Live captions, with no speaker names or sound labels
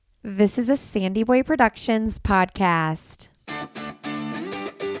This is a Sandy Boy Productions podcast.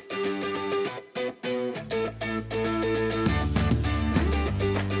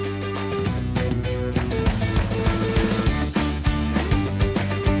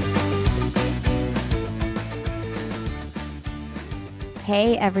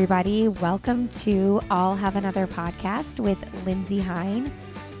 Hey everybody, welcome to I'll Have Another Podcast with Lindsay Hine.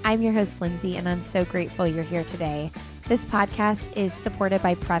 I'm your host Lindsay and I'm so grateful you're here today. This podcast is supported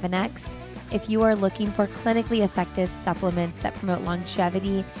by Previnex. If you are looking for clinically effective supplements that promote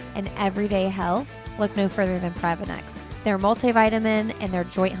longevity and everyday health, look no further than Previnex. Their multivitamin and their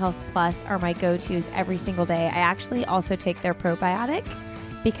Joint Health Plus are my go-tos every single day. I actually also take their probiotic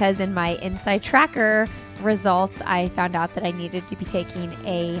because in my Inside Tracker results, I found out that I needed to be taking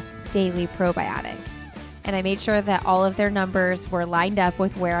a daily probiotic. And I made sure that all of their numbers were lined up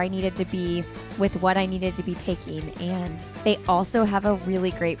with where I needed to be, with what I needed to be taking. And they also have a really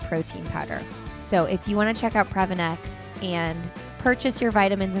great protein powder. So if you want to check out Previnex and purchase your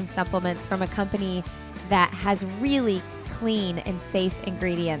vitamins and supplements from a company that has really clean and safe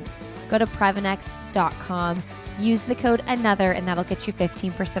ingredients, go to Previnex.com, use the code ANOTHER, and that'll get you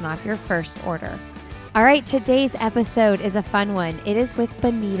 15% off your first order. All right, today's episode is a fun one. It is with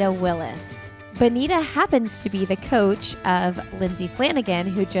Benita Willis. Benita happens to be the coach of Lindsay Flanagan,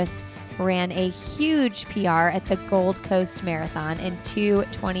 who just ran a huge PR at the Gold Coast Marathon in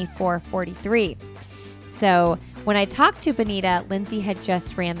 2:24:43. So when I talked to Benita, Lindsay had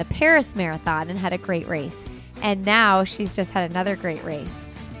just ran the Paris Marathon and had a great race. And now she's just had another great race.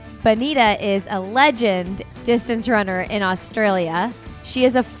 Benita is a legend distance runner in Australia. She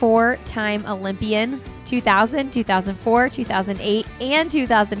is a 4-time Olympian, 2000, 2004, 2008, and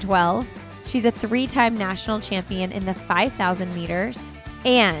 2012. She's a 3-time national champion in the 5,000 meters.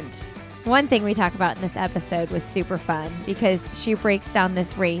 And one thing we talk about in this episode was super fun because she breaks down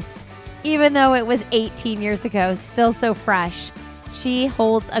this race. Even though it was 18 years ago, still so fresh. She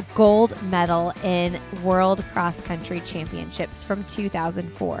holds a gold medal in World Cross Country Championships from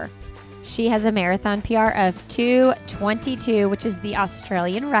 2004. She has a marathon PR of 2:22, which is the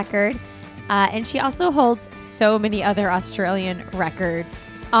Australian record. And she also holds so many other Australian records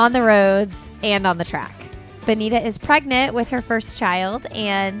on the roads and on the track. Benita is pregnant with her first child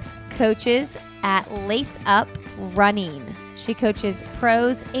and coaches at Lace Up Running. She coaches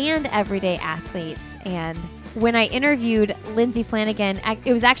pros and everyday athletes. And when I interviewed Lindsay Flanagan,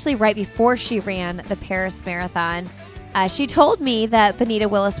 it was actually right before she ran the Paris Marathon. She told me that Benita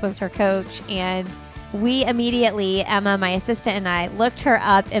Willis was her coach, and we immediately, Emma, my assistant, and I looked her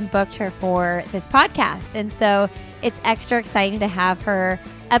up and booked her for this podcast. And so it's extra exciting to have her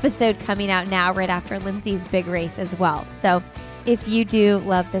episode coming out now right after Lindsay's big race as well. So if you do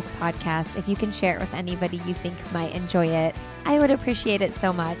love this podcast, if you can share it with anybody you think might enjoy it, I would appreciate it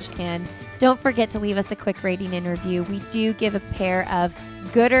so much. And don't forget to leave us a quick rating and review. We do give a pair of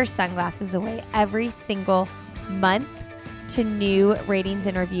Gooder sunglasses away every single month to new ratings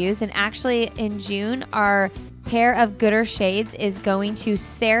and reviews. And actually in June, our pair of Gooder shades is going to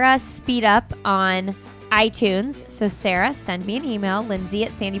Sarah Speedup on iTunes. So Sarah, send me an email,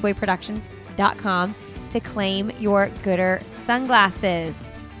 lindsay@sandyboyproductions.com to claim your Gooder sunglasses.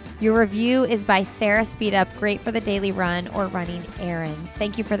 Your review is by Sarah Speedup, great for the daily run or running errands.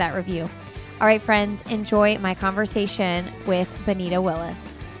 Thank you for that review. All right, friends, enjoy my conversation with Benita Willis.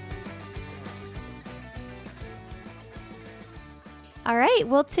 All right.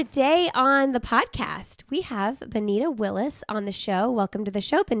 Well, today on the podcast, we have Benita Willis on the show. Welcome to the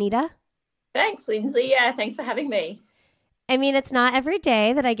show, Benita. Thanks, Lindsay. Yeah, thanks for having me. I mean, it's not every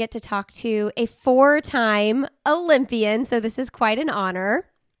day that I get to talk to a 4-time Olympian, so this is quite an honor.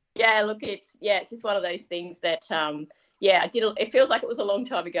 Yeah, look, it's just one of those things that, it feels like it was a long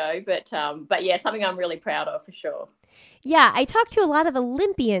time ago, but yeah, something I'm really proud of for sure. Yeah, I talked to a lot of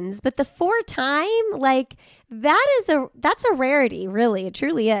Olympians, but the 4-time, that's a rarity, really. It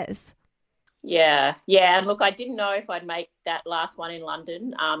truly is. Yeah. And look, I didn't know if I'd make that last one in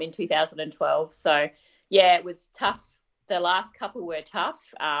London in 2012. So, yeah, it was tough. The last couple were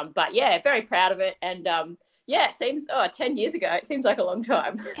tough, but yeah, very proud of it. And it seems 10 years ago. It seems like a long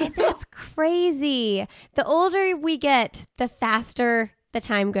time. That's crazy. The older we get, the faster the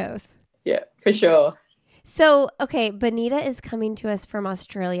time goes. Yeah, for sure. So, okay, Benita is coming to us from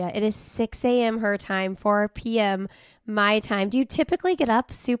Australia. It is 6 a.m. her time, 4 p.m. my time. Do you typically get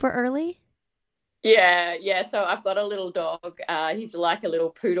up super early? Yeah. So I've got a little dog. He's like a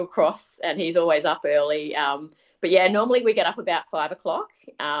little poodle cross, and he's always up early. But yeah, normally we get up about 5 o'clock.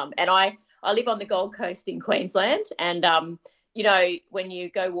 And I live on the Gold Coast in Queensland, and when you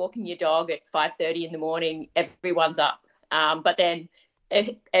go walking your dog at 5:30 in the morning, everyone's up. But then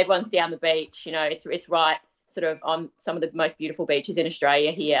everyone's down the beach. You know, it's right sort of on some of the most beautiful beaches in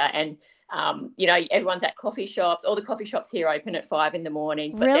Australia here. And, you know, everyone's at coffee shops. All the coffee shops here open at 5 a.m.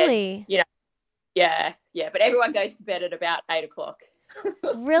 But Really? then, you know, yeah. But everyone goes to bed at about 8 o'clock.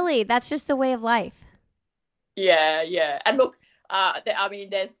 Really? That's just the way of life. Yeah. And look, I mean,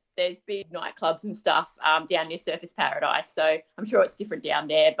 there's big nightclubs and stuff down near Surfers Paradise. So I'm sure it's different down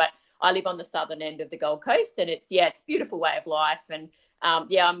there. But I live on the southern end of the Gold Coast, and it's a beautiful way of life. And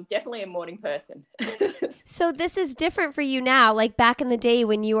I'm definitely a morning person. So this is different for you now. Like back in the day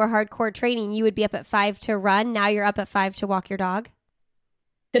when you were hardcore training, you would be up at 5 to run. Now you're up at 5 to walk your dog.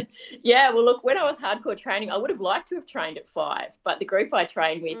 Yeah, well, look, when I was hardcore training, I would have liked to have trained at 5, but the group I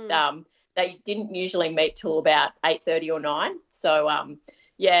trained with, they didn't usually meet till about 8:30 or 9. So, and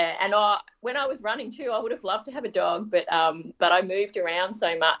when I was running too, I would have loved to have a dog, but I moved around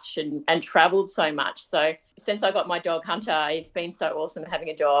so much and travelled so much. So since I got my dog Hunter, it's been so awesome having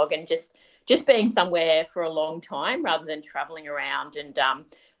a dog and just being somewhere for a long time rather than travelling around. And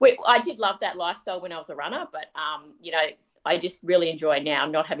I did love that lifestyle when I was a runner, but you know, I just really enjoy now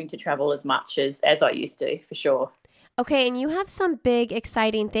not having to travel as much as I used to, for sure. Okay, and you have some big,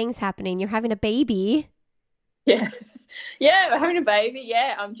 exciting things happening. You're having a baby. Yeah, we're having a baby.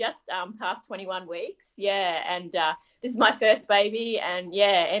 Yeah, I'm just past 21 weeks. Yeah, and this is my first baby. And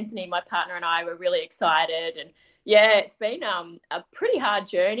Anthony, my partner, and I were really excited. And it's been a pretty hard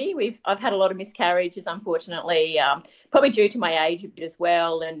journey. I've had a lot of miscarriages, unfortunately, probably due to my age a bit as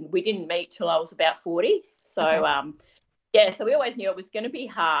well. And we didn't meet till I was about 40. So so we always knew it was going to be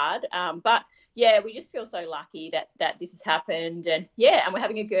hard. But we just feel so lucky that this has happened. And and we're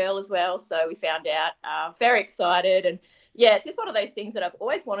having a girl as well. So we found out, very excited. And it's just one of those things that I've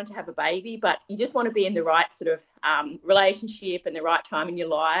always wanted to have a baby, but you just want to be in the right sort of relationship and the right time in your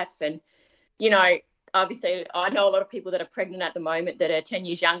life. And, you know, obviously I know a lot of people that are pregnant at the moment that are 10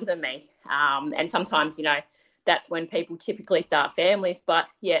 years younger than me. And sometimes, you know, that's when people typically start families. But,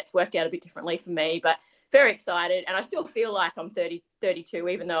 it's worked out a bit differently for me. But very excited, and I still feel like I'm 32,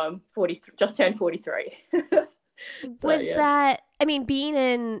 even though I'm 40, just turned 43. Was that, I mean, being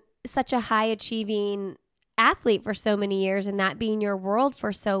in such a high achieving athlete for so many years and that being your world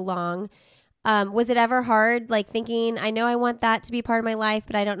for so long, was it ever hard, like thinking, I know I want that to be part of my life,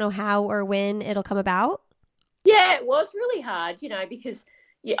 but I don't know how or when it'll come about? Yeah, it was really hard, you know, because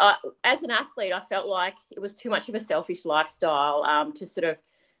as an athlete, I felt like it was too much of a selfish lifestyle to sort of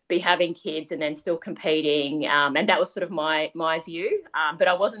be having kids and then still competing, and that was sort of my view, but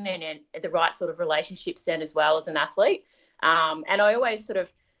I wasn't in the right sort of relationships then as well as an athlete, and I always sort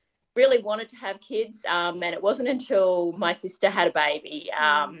of really wanted to have kids, and it wasn't until my sister had a baby,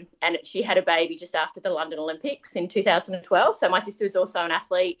 and she had a baby just after the London Olympics in 2012. So my sister is also an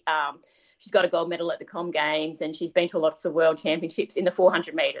athlete. She's got a gold medal at the Com Games, and she's been to lots of world championships in the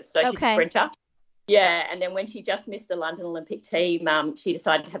 400 metres, so she's a sprinter. Yeah, and then when she just missed the London Olympic team, she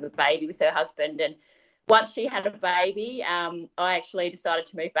decided to have a baby with her husband. And once she had a baby, I actually decided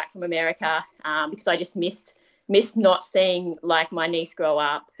to move back from America because I just missed not seeing like my niece grow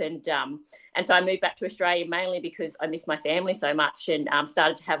up. And so I moved back to Australia mainly because I missed my family so much and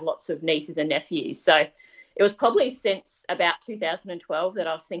started to have lots of nieces and nephews. So it was probably since about 2012 that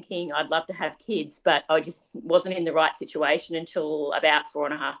I was thinking I'd love to have kids, but I just wasn't in the right situation until about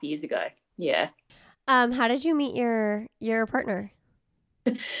 4.5 years ago. Yeah. How did you meet your partner?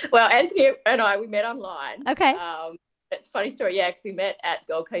 Well, Anthony and we met online. Okay. It's a funny story, because we met at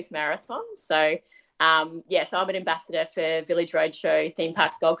Gold Coast Marathon. So, so I'm an ambassador for Village Roadshow Theme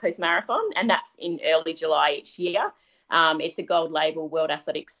Parks Gold Coast Marathon, and that's in early July each year. It's a gold label World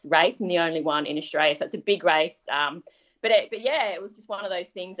Athletics race and the only one in Australia, so it's a big race. But it was just one of those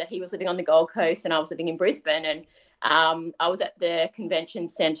things that he was living on the Gold Coast and I was living in Brisbane, and I was at the convention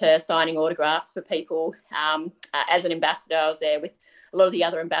centre signing autographs for people. As an ambassador, I was there with a lot of the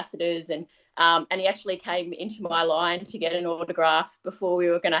other ambassadors, and he actually came into my line to get an autograph before we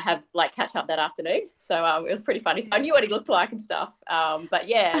were going to have catch up that afternoon. So it was pretty funny. So I knew what he looked like and stuff.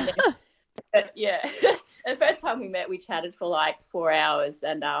 The first time we met, we chatted for 4 hours,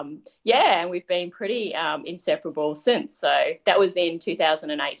 and and we've been pretty inseparable since. So that was in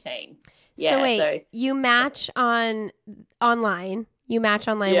 2018. Yeah, so wait, you match online,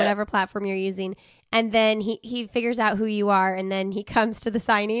 whatever platform you're using, and then he figures out who you are, and then he comes to the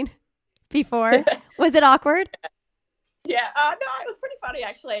signing before. Was it awkward? Yeah, no, it was pretty funny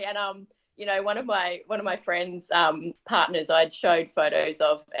actually. And you know, one of my friends' partners, I'd showed photos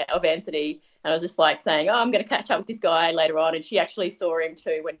of Anthony, and I was just saying, I'm going to catch up with this guy later on, and she actually saw him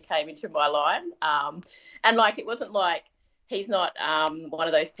too when he came into my line. And it wasn't he's not one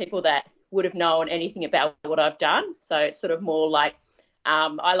of those people that would have known anything about what I've done. So it's sort of more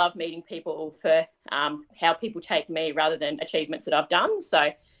I love meeting people for how people take me rather than achievements that I've done.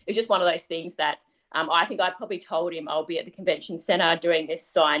 So it's just one of those things that I think I probably told him I'll be at the convention centre doing this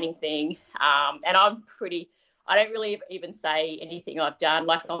signing thing. And I don't really even say anything I've done.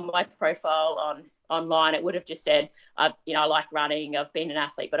 Like on my profile online, it would have just said, I like running, I've been an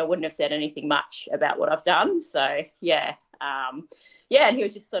athlete, but I wouldn't have said anything much about what I've done. So, yeah. And he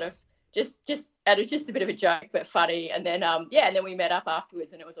was just sort of, it was just a bit of a joke, but funny. And then, and then we met up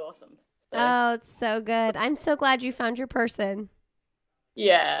afterwards and it was awesome. So. Oh, it's so good. I'm so glad you found your person.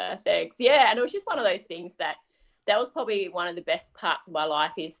 Yeah, thanks. Yeah, and it was just one of those things that was probably one of the best parts of my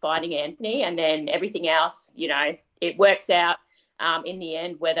life is finding Anthony, and then everything else, it works out in the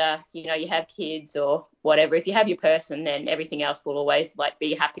end, whether, you have kids or whatever. If you have your person, then everything else will always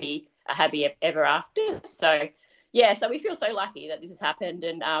be happy ever after. So, yeah, so we feel so lucky that this has happened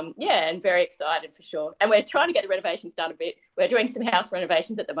and, and very excited for sure. And we're trying to get the renovations done a bit. We're doing some house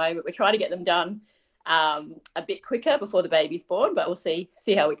renovations at the moment. We're trying to get them done a bit quicker before the baby's born, but we'll see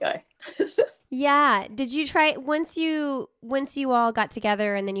how we go. Yeah. Did you try once you all got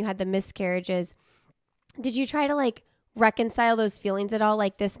together and then you had the miscarriages, did you try to reconcile those feelings at all?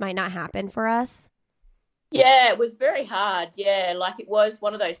 Like, this might not happen for us? Yeah, it was very hard. Yeah, it was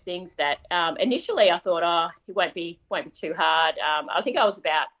one of those things that initially I thought, it won't be too hard. I think I was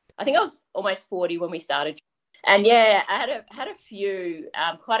almost 40 when we started. And yeah, I had a few,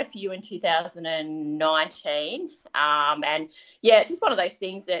 quite a few in 2019. And yeah, it's just one of those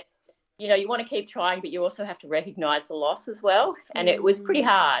things that, you want to keep trying, but you also have to recognise the loss as well. And it was pretty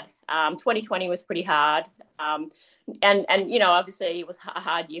hard. 2020 was pretty hard. And obviously it was a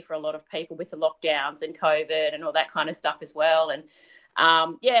hard year for a lot of people with the lockdowns and COVID and all that kind of stuff as well. And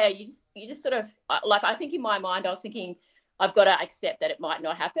you just sort of, I think in my mind, I was thinking, I've got to accept that it might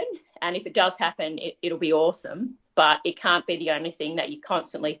not happen. And if it does happen, it'll be awesome. But it can't be the only thing that you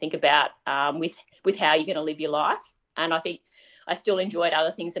constantly think about with how you're going to live your life. And I think I still enjoyed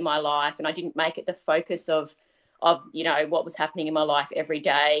other things in my life, and I didn't make it the focus of what was happening in my life every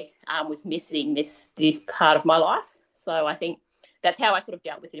day, was missing this part of my life. So I think that's how I sort of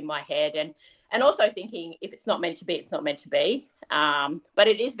dealt with it in my head, and also thinking if it's not meant to be, it's not meant to be. But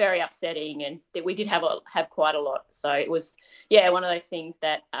it is very upsetting, and that we did have quite a lot. So it was, one of those things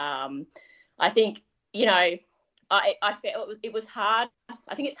that I think, I felt it was hard.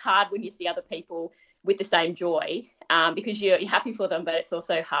 I think it's hard when you see other people with the same joy, because you're happy for them, but it's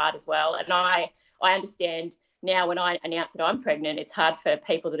also hard as well. And I understand now when I announce that I'm pregnant, it's hard for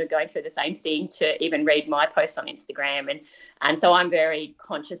people that are going through the same thing to even read my post on Instagram. And so I'm very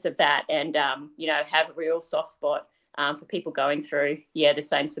conscious of that and, have a real soft spot for people going through, the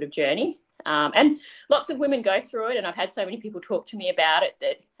same sort of journey. And lots of women go through it. And I've had so many people talk to me about it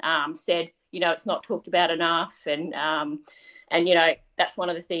that said, it's not talked about enough. And that's one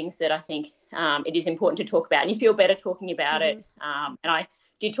of the things that I think it is important to talk about. And you feel better talking about it. And I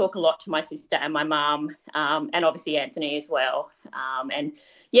did talk a lot to my sister and my mum, and obviously Anthony as well. And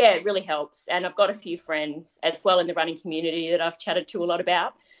it really helps. And I've got a few friends as well in the running community that I've chatted to a lot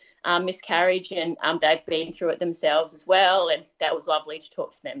about miscarriage, and they've been through it themselves as well. And that was lovely to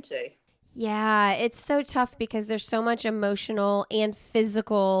talk to them too. Yeah, it's so tough because there's so much emotional and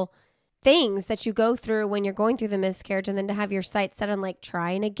physical things that you go through when you're going through the miscarriage, and then to have your sights set on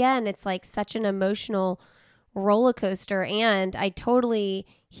trying again, it's such an emotional roller coaster. And I totally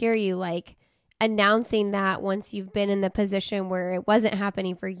hear you, announcing that once you've been in the position where it wasn't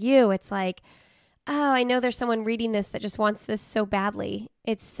happening for you, it's oh, I know there's someone reading this that just wants this so badly.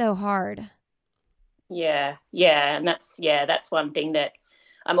 It's so hard. Yeah. And that's one thing that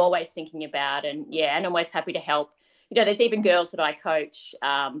I'm always thinking about. And I'm always happy to help. There's even girls that I coach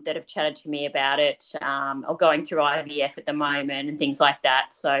that have chatted to me about it, or going through IVF at the moment and things like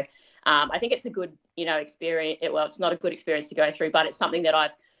that. So I think it's a good, experience. Well, it's not a good experience to go through, but it's something that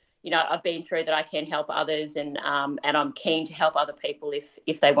I've been through that I can help others, and I'm keen to help other people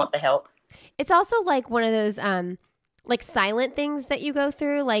if they want the help. It's also one of those silent things that you go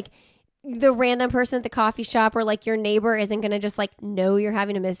through, the random person at the coffee shop or your neighbor isn't going to just know you're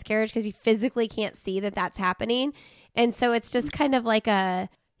having a miscarriage because you physically can't see that that's happening. And so it's just kind of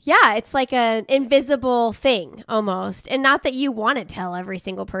it's like an invisible thing almost. And not that you want to tell every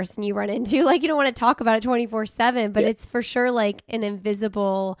single person you run into, you don't want to talk about it 24/7, but it's for sure an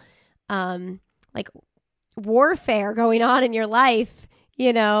invisible, warfare going on in your life,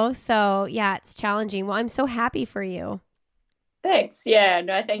 So yeah, it's challenging. Well, I'm so happy for you. Thanks. Yeah,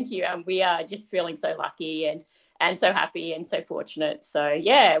 no, thank you. We are just feeling so lucky and so happy and so fortunate. So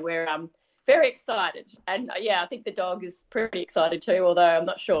we're very excited. And I think the dog is pretty excited too, although I'm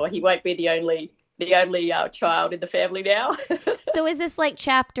not sure he won't be the only the only child in the family now. So is this like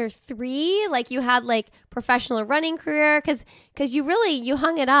chapter 3? Like you had like professional running career? Because you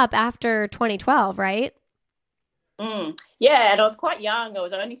hung it up after 2012, right? Yeah, and I was quite young. I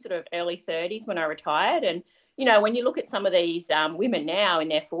was only sort of early 30s when I retired. And, you know, when you look at some of these women now in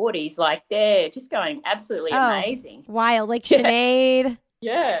their 40s, like they're just going absolutely amazing. Wild, like Sinead.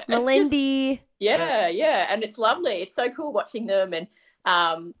 Yeah. Melindy. Yeah. And it's lovely. It's so cool watching them. And,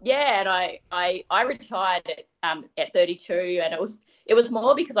 and I retired at 32, and it was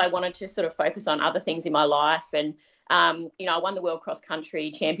more because I wanted to sort of focus on other things in my life. And, you know, I won the World Cross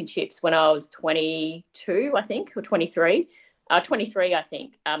Country Championships when I was 22, I think, or 23. 23, I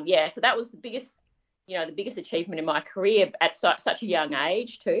think. So that was the biggest achievement in my career at such a young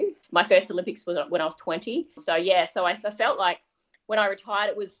age too. My first Olympics was when I was 20. So I felt like when I retired,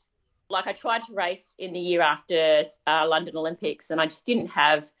 it was like I tried to race in the year after London Olympics, and I just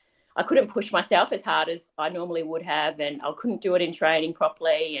I couldn't push myself as hard as I normally would have, and I couldn't do it in training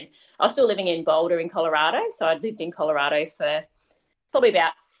properly. And I was still living in Boulder in Colorado. So I'd lived in Colorado for probably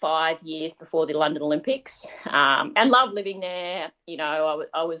about 5 years before the London Olympics, and loved living there. You know,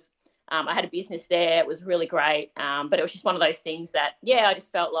 I had a business there. It was really great. But it was just one of those things that, I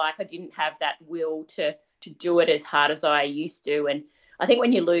just felt like I didn't have that will to do it as hard as I used to. And I think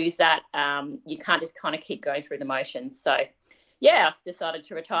when you lose that, you can't just kind of keep going through the motions. So, I decided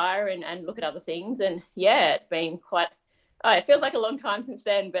to retire and look at other things. And, it's been it feels like a long time since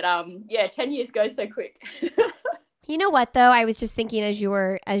then. But, 10 years goes so quick. You know what, though? I was just thinking as you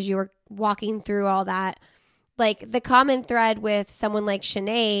were walking through all that, like the common thread with someone like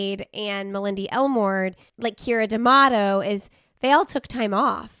Sinead and Melindy Elmore, like Keira D'Amato, is they all took time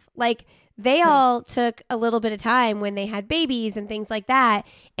off. Like they all took a little bit of time when they had babies and things like that.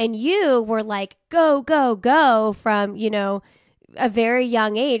 And you were like, go, go, go from, you know, a very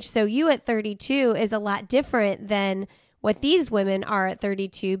young age. So you at 32 is a lot different than what these women are at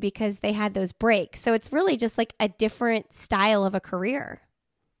 32 because they had those breaks. So it's really just like a different style of a career.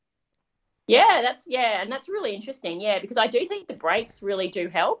 And that's really interesting. Yeah, because I do think the breaks really do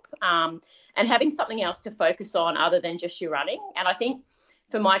help, and having something else to focus on other than just your running. And I think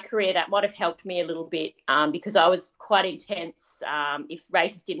for my career that might have helped me a little bit because I was quite intense. If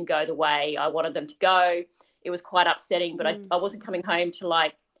races didn't go the way I wanted them to go, it was quite upsetting. But I wasn't coming home to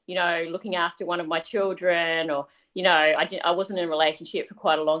looking after one of my children, or I wasn't in a relationship for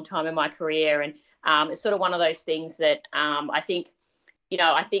quite a long time in my career, and it's sort of one of those things that I think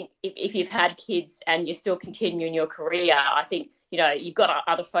if you've had kids and you're still continuing your career, I think, you've got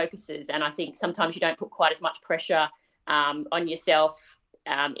other focuses. And I think sometimes you don't put quite as much pressure on yourself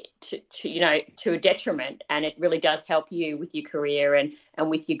to a detriment. And it really does help you with your career and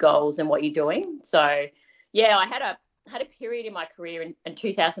with your goals and what you're doing. So, I had a period in my career in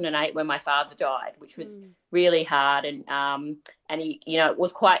 2008 when my father died, which was really hard. And he,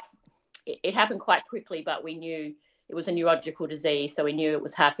 it happened quite quickly, but we knew it was a neurological disease, so we knew it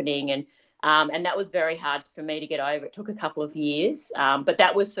was happening, and that was very hard for me to get over. It took a couple of years, but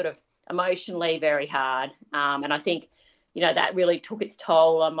that was sort of emotionally very hard, and I think, that really took its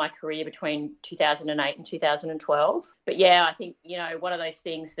toll on my career between 2008 and 2012. But I think, one of those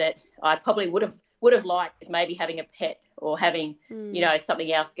things that I probably would have liked is maybe having a pet or having, something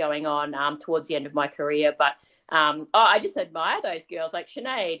else going on towards the end of my career, but. I just admire those girls like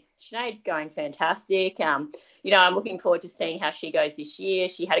Sinead. Sinead's going fantastic. I'm looking forward to seeing how she goes this year.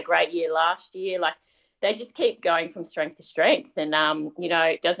 She had a great year last year. Like they just keep going from strength to strength. And,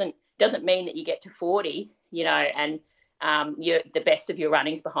 it doesn't mean that you get to 40, and you're the best of your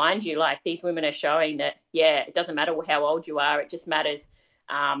runnings behind you. Like these women are showing that, it doesn't matter how old you are. It just matters,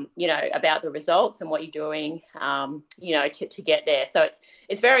 about the results and what you're doing, to get there. So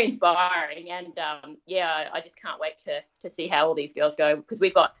it's very inspiring. And, I just can't wait to see how all these girls go, because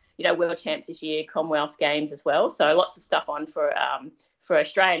we've got, World Champs this year, Commonwealth Games as well. So lots of stuff on for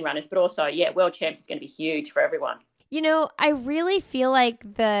Australian runners, but also, World Champs is going to be huge for everyone. I really feel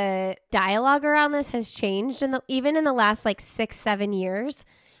like the dialogue around this has changed even in the last 6-7 years.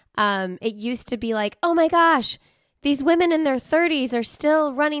 It used to be like, oh my gosh, these women in their 30s are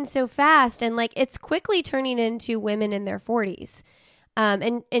still running so fast. And it's quickly turning into women in their 40s.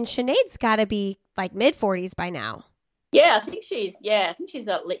 And Sinead's got to be mid 40s by now. Yeah, I think she's a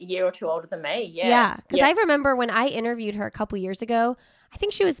year or two older than me. Yeah. Because I remember when I interviewed her a couple years ago, I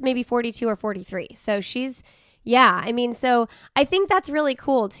think she was maybe 42 or 43. So she's, so I think that's really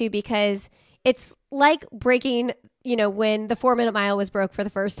cool too, because it's like breaking, when the 4-minute mile was broke for the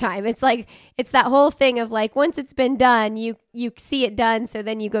first time. It's it's that whole thing of once it's been done, you see it done. So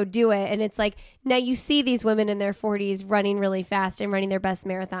then you go do it. And it's now you see these women in their 40s running really fast and running their best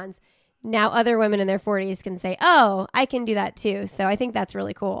marathons. now other women in their 40s can say, oh, I can do that too. So I think that's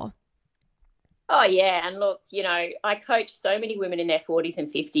really cool. Oh, yeah. And look, I coach so many women in their 40s and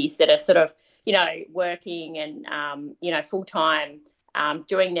 50s that are sort of, working and, full-time,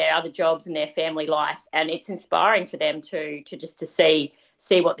 doing their other jobs in their family life. And it's inspiring for them to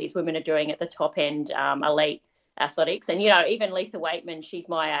see what these women are doing at the top end, elite athletics. And, even Lisa Waitman, she's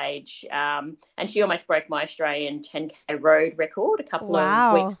my age, and she almost broke my Australian 10K road record a couple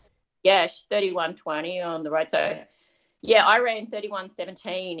of weeks. Yeah, she's 31:20 on the road. So, yeah, I ran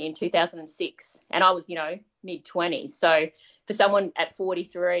 31:17 in 2006, and I was, mid-20s. So for someone at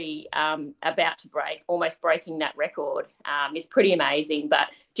 43 about to almost breaking that record is pretty amazing, but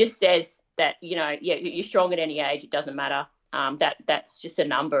just says that, you're strong at any age. It doesn't matter. That's just a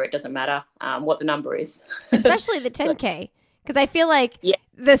number. It doesn't matter what the number is. Especially the 10K, because I feel like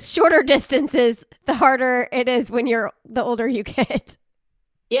the shorter distances, the harder it is when the older you get.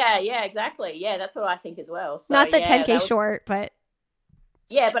 Yeah, exactly. Yeah, that's what I think as well. So, not the 10K short, but...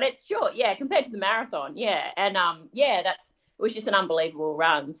 Yeah, but it's short, compared to the marathon, And, it was just an unbelievable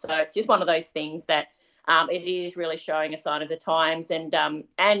run. So it's just one of those things that it is really showing a sign of the times.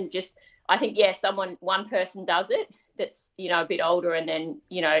 And just, I think, one person does it that's, a bit older, and then,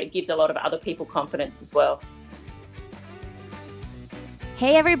 it gives a lot of other people confidence as well.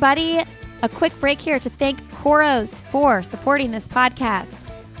 Hey, everybody. A quick break here to thank Coros for supporting this podcast.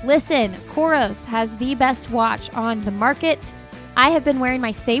 Listen, Coros has the best watch on the market. I have been wearing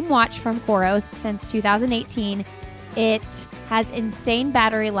my same watch from Coros since 2018. It has insane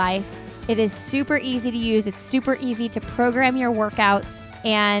battery life. It is super easy to use. It's super easy to program your workouts.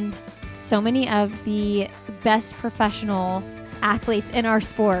 And so many of the best professional athletes in our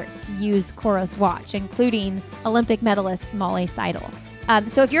sport use Coros watch, including Olympic medalist Molly Seidel.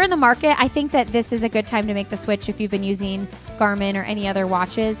 So if you're in the market, I think that this is a good time to make the switch. If you've been using Garmin or any other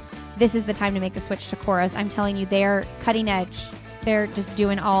watches, this is the time to make the switch to Coros. I'm telling you, they're cutting edge. They're just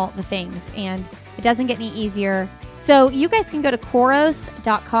doing all the things, and it doesn't get any easier. So you guys can go to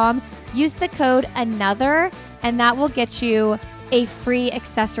Coros.com, use the code ANOTHER, and that will get you a free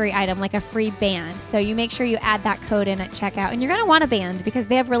accessory item, like a free band. So you make sure you add that code in at checkout, and you're going to want a band because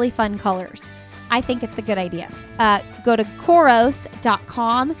they have really fun colors. I think it's a good idea. Go to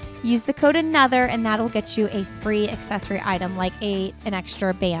Coros.com, use the code ANOTHER, and that'll get you a free accessory item like an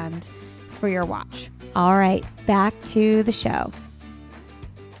extra band for your watch. All right, back to the show.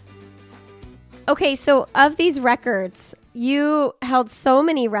 Okay, so of these records, you held so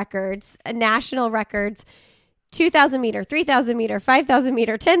many records, national records, 2,000 meter, 3,000 meter, 5,000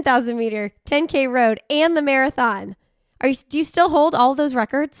 meter, 10,000 meter, 10K road, and the marathon. Do you still hold all of those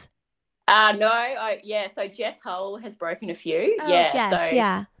records? No. So Jess Hull has broken a few. Oh,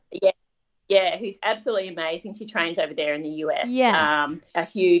 Jess, Yeah, who's absolutely amazing. She trains over there in the US. Yes. A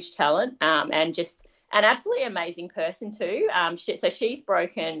huge talent and just an absolutely amazing person too. She's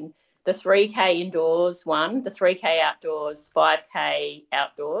broken the 3K indoors one, the 3K outdoors, 5K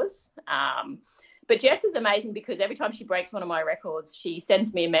outdoors. But Jess is amazing because every time she breaks one of my records, she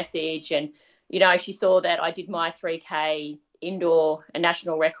sends me a message, and, she saw that I did my 3K indoor a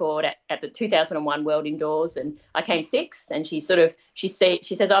national record at the 2001 World Indoors, and I came sixth, and she says,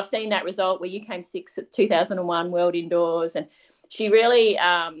 I've seen that result where you came sixth at 2001 World Indoors, and she really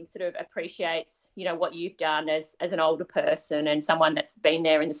sort of appreciates what you've done as an older person and someone that's been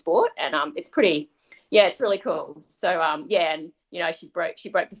there in the sport, and it's really cool. So and she broke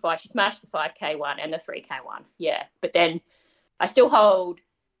the 5, she smashed the 5K one and the 3K one, but then I still hold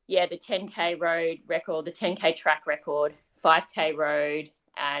the 10K road record, the 10K track record, 5K road,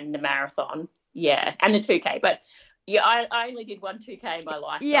 and the marathon, and the 2K. But I only did one 2K in my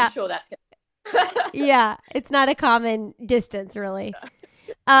life. So I'm sure that's yeah, it's not a common distance, really.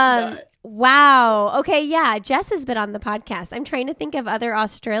 No. Wow. Okay, yeah, Jess has been on the podcast. I'm trying to think of other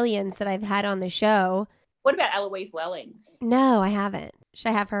Australians that I've had on the show. What about Eloise Wellings? No, I haven't. Should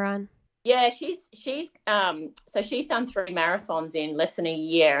I have her on? Yeah, she's done 3 marathons in less than a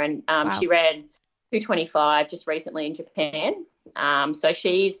year, and Wow. She ran 225 just recently in Japan. So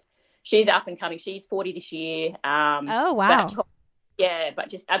she's up and coming. She's 40 this year. Oh, wow. But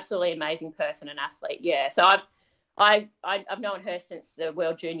just absolutely amazing person and athlete. Yeah. So I've known her since the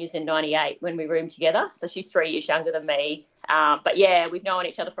World Juniors in '98 when we roomed together. So she's 3 years younger than me. But we've known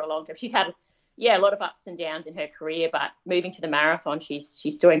each other for a long time. She's had a lot of ups and downs in her career, but moving to the marathon,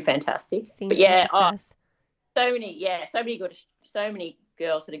 she's doing fantastic. So many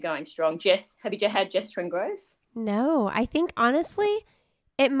girls that are going strong. Jess, have you had Jess Tringrove? No, I think honestly,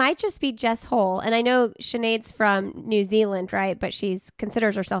 it might just be Jess Hull. And I know Sinead's from New Zealand, right? But she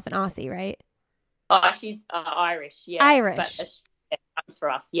considers herself an Aussie, right? Oh, she's Irish, yeah. Irish. But comes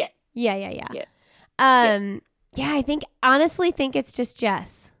for us, yeah. Yeah. Yeah. I honestly think it's just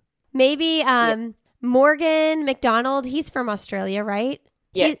Jess. Maybe Morgan McDonald, he's from Australia, right?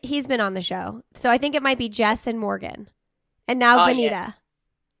 Yeah. He's been on the show. So I think it might be Jess and Morgan. And now Benita.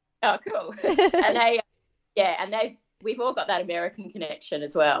 Oh, cool. And we've all got that American connection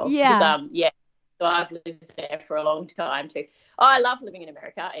as well. Yeah. So I've lived there for a long time too. Oh, I love living in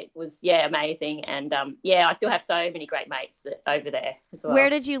America. It was, amazing. And I still have so many great mates over there as well. Where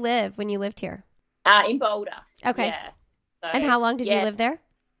did you live when you lived here? In Boulder. Okay. Yeah. So, and how long did you live there?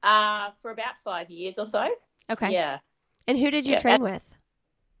 For about 5 years or so. Okay. Yeah. And who did you train with?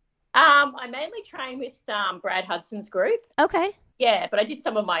 I mainly train with Brad Hudson's group. Okay. Yeah, but I did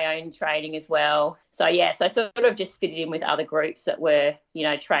some of my own training as well. So, so I sort of just fitted in with other groups that were,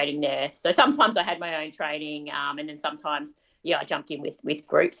 training there. So sometimes I had my own training and then sometimes, I jumped in with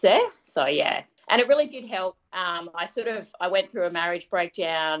groups there. So, yeah. And it really did help. I went through a marriage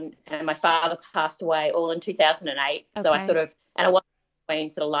breakdown and my father passed away all in 2008. Okay. So I was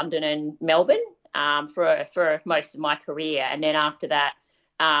between sort of London and Melbourne for most of my career. And then after that,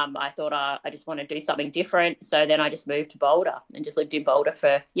 I thought I just want to do something different. So then I just moved to Boulder and just lived in Boulder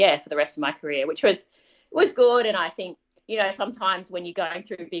for the rest of my career, which was good. And I think, sometimes when you're going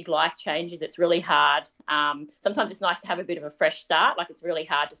through big life changes, it's really hard. Sometimes it's nice to have a bit of a fresh start. Like it's really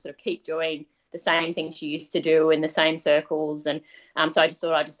hard to sort of keep doing the same things you used to do in the same circles. And so I just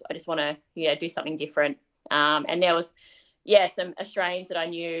thought I just want to, do something different. And there was, some Australians that I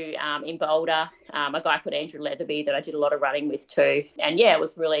knew in Boulder, a guy called Andrew Leatherby that I did a lot of running with too. And, it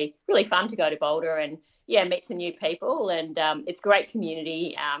was really, really fun to go to Boulder and, meet some new people. And it's great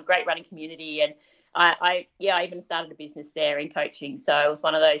community, great running community. And I even started a business there in coaching. So it was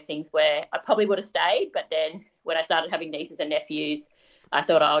one of those things where I probably would have stayed. But then when I started having nieces and nephews, I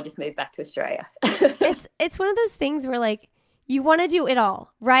thought I'll just move back to Australia. It's one of those things where, like, you want to do it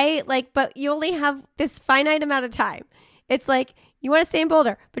all, right? Like, but you only have this finite amount of time. It's like you want to stay in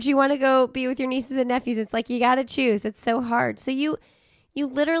Boulder, but you want to go be with your nieces and nephews. It's like you got to choose. It's so hard. So you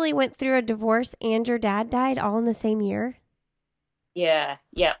literally went through a divorce and your dad died all in the same year? Yeah.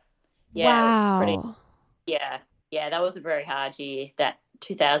 Wow. That was a very hard year, that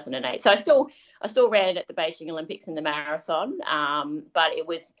 2008. So I still ran at the Beijing Olympics in the marathon, but it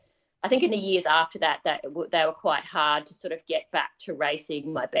was, I think in the years after that they were quite hard to sort of get back to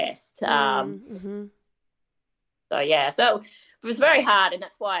racing my best. Mm-hmm. So it was very hard, and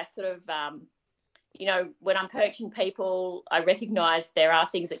that's why I sort of, when I'm coaching people, I recognise there are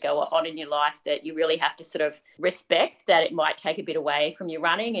things that go on in your life that you really have to sort of respect, that it might take a bit away from your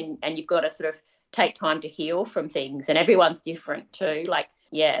running, and you've got to sort of take time to heal from things, and everyone's different too.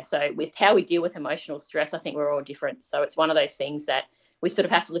 So with how we deal with emotional stress, I think we're all different. So it's one of those things that we sort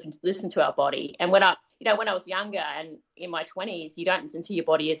of have to listen to our body. And when I was younger and in my 20s, you don't listen to your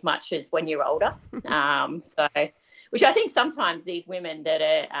body as much as when you're older. Which I think sometimes these women that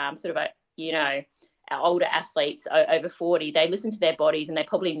are sort of, older athletes over 40, they listen to their bodies and they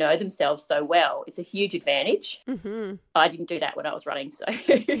probably know themselves so well. It's a huge advantage. Mm-hmm. I didn't do that when I was running. So,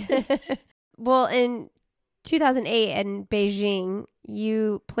 well, in 2008 in Beijing,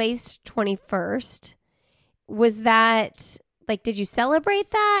 you placed 21st. Was that did you celebrate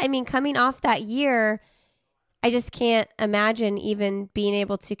that? I mean, coming off that year, I just can't imagine even being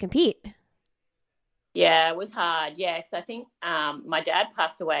able to compete. Yeah, it was hard. Yeah, because I think my dad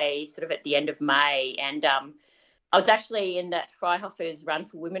passed away sort of at the end of May, and I was actually in that Freihofer's Run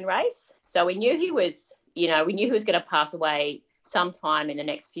for Women race. So we knew he was going to pass away sometime in the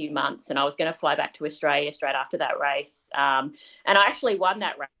next few months, and I was going to fly back to Australia straight after that race. And I actually won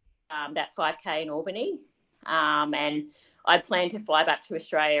that race, that 5K in Albany, and I planned to fly back to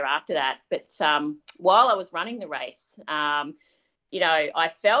Australia after that. But while I was running the race, I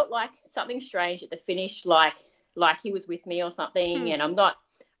felt like something strange at the finish, like he was with me or something. And I'm not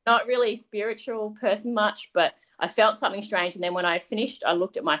really a spiritual person much, but I felt something strange. And then when I finished, I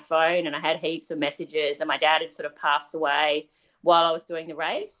looked at my phone and I had heaps of messages, and my dad had sort of passed away while I was doing the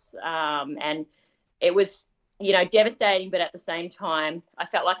race. And it was, devastating, but at the same time, I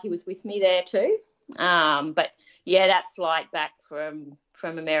felt like he was with me there too. But yeah, that flight back from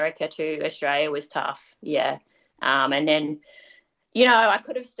America to Australia was tough. Yeah. And then, I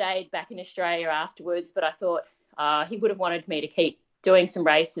could have stayed back in Australia afterwards, but I thought he would have wanted me to keep doing some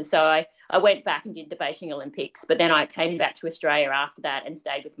races. So I went back and did the Beijing Olympics, but then I came back to Australia after that and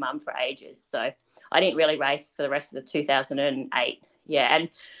stayed with Mum for ages. So I didn't really race for the rest of the 2008. Yeah, and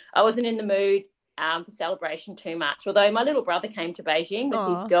I wasn't in the mood for celebration too much, although my little brother came to Beijing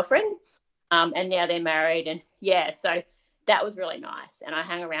with his girlfriend, and now they're married. And, so that was really nice. And I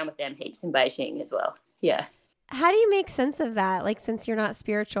hung around with them heaps in Beijing as well. Yeah. How do you make sense of that? Like, since you're not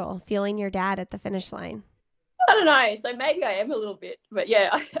spiritual, feeling your dad at the finish line. I don't know. So maybe I am a little bit, but yeah,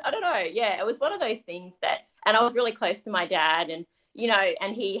 I don't know. Yeah, it was one of those things and I was really close to my dad, and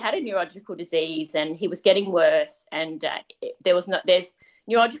and he had a neurological disease, and he was getting worse, and there's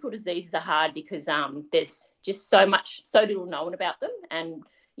neurological diseases are hard because there's just so little known about them, and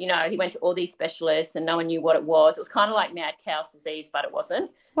he went to all these specialists, and no one knew what it was. It was kind of like mad cow's disease, but it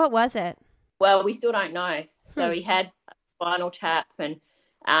wasn't. What was it? Well, we still don't know. So he had a spinal tap, and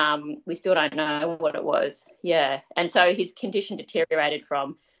we still don't know what it was. Yeah. And so his condition deteriorated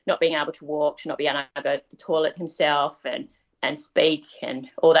from not being able to walk to not being able to go to the toilet himself and speak and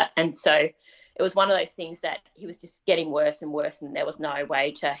all that. And so it was one of those things that he was just getting worse and worse, and there was no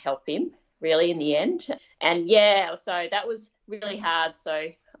way to help him really in the end. And yeah, so that was really hard. So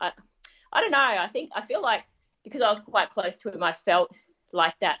I don't know. I feel like because I was quite close to him, I felt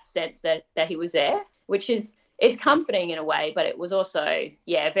like that sense that he was there, which is comforting in a way, but it was also,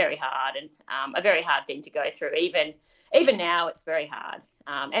 very hard, and a very hard thing to go through. Even now, it's very hard.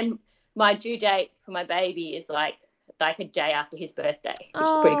 And my due date for my baby is like a day after his birthday, which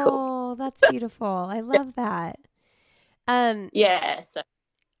is pretty cool. Oh, that's beautiful. I love that. Yeah. So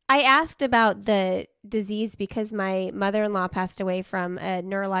I asked about the disease because my mother-in-law passed away from a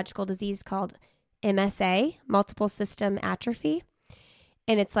neurological disease called MSA, multiple system atrophy.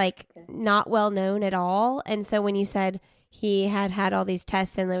 And it's like not well known at all. And so when you said he had all these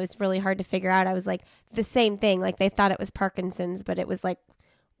tests and it was really hard to figure out, I was like, the same thing. Like they thought it was Parkinson's, but it was like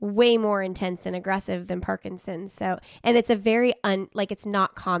way more intense and aggressive than Parkinson's. So, and it's a very it's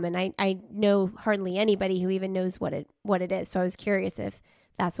not common. I know hardly anybody who even knows what it is. So I was curious if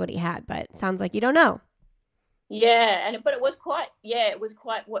that's what he had, but it sounds like you don't know. Yeah, but it was quite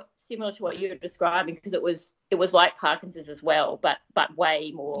similar to what you were describing, because it was like Parkinson's as well, but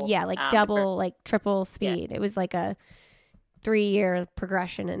way more. Yeah, like double, like triple speed. Yeah. It was like a 3-year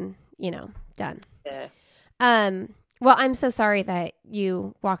progression, and done. Yeah. Well, I'm so sorry that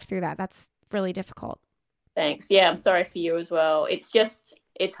you walked through that. That's really difficult. Thanks. Yeah, I'm sorry for you as well.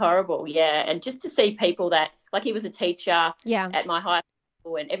 It's horrible. Yeah, and just to see people that, like, he was a teacher. At my high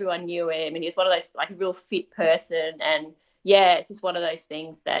school, and everyone knew him, and he was one of those, like, a real fit person, and yeah, it's just one of those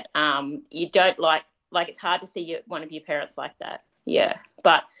things that you don't like it's hard to see one of your parents like that. Yeah,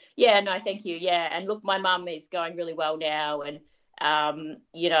 but yeah, no, thank you. Yeah, and look, my mum is going really well now, and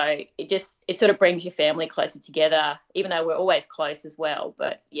it sort of brings your family closer together, even though we're always close as well.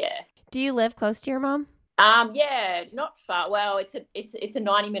 But yeah. Do you live close to your mom? Yeah, not far. Well, it's a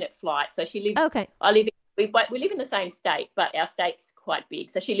 90-minute flight, so she lives. Okay. We live in the same state, but our state's quite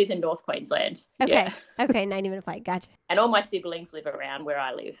big. So she lives in North Queensland. Okay. Yeah. Okay, 90-minute flight. Gotcha. And all my siblings live around where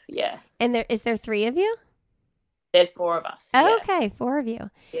I live. Yeah. And is there 3 of you? There's 4 of us. Oh, yeah. Okay, 4 of you.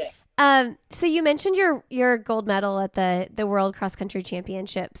 Yeah. So you mentioned your gold medal at the World Cross Country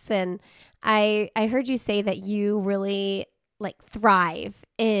Championships, and I heard you say that you really thrive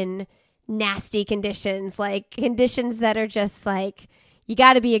in nasty conditions, like conditions that are just like you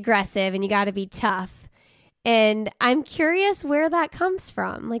got to be aggressive and you got to be tough. And I'm curious where that comes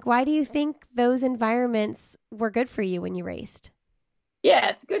from. Like, why do you think those environments were good for you when you raced? Yeah,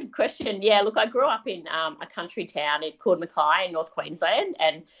 it's a good question. Yeah, look, I grew up in a country town called Mackay in North Queensland,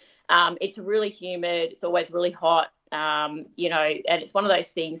 and it's really humid. It's always really hot, and it's one of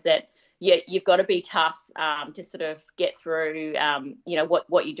those things that you've got to be tough to sort of get through,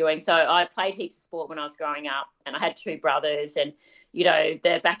 what you're doing. So I played heaps of sport when I was growing up, and I had 2 brothers, and,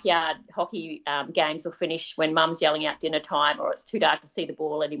 the backyard hockey games will finish when mum's yelling out dinner time or it's too dark to see the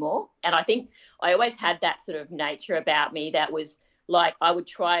ball anymore. And I think I always had that sort of nature about me that was like I would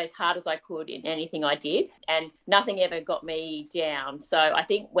try as hard as I could in anything I did, and nothing ever got me down. So I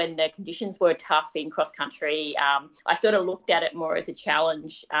think when the conditions were tough in cross country, I sort of looked at it more as a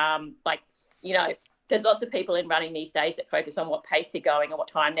challenge. There's lots of people in running these days that focus on what pace they're going or what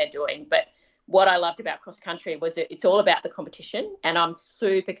time they're doing. But what I loved about cross country was it's all about the competition, and I'm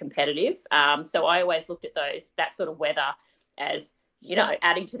super competitive. So I always looked at that sort of weather as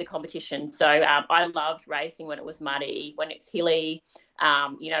adding to the competition. So I loved racing when it was muddy, when it's hilly,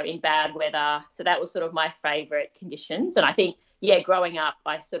 in bad weather. So that was sort of my favourite conditions. And I think, growing up,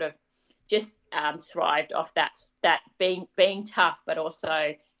 I sort of just thrived off that being tough, but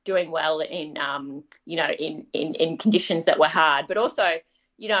also doing well in conditions that were hard. But also,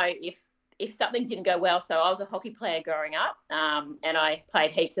 if something didn't go well, so I was a hockey player growing up, and I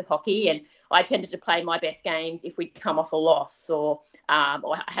played heaps of hockey, and I tended to play my best games if we'd come off a loss or I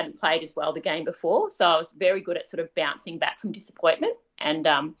hadn't played as well the game before. So I was very good at sort of bouncing back from disappointment. And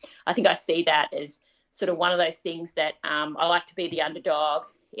I think I see that as sort of one of those things that I like to be the underdog.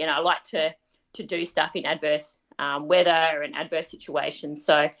 I like to do stuff in adverse weather and adverse situations.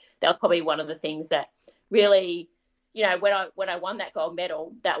 So that was probably one of the things that really, when I won that gold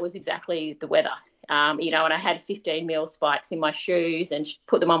medal, that was exactly the weather. And I had 15 mil spikes in my shoes and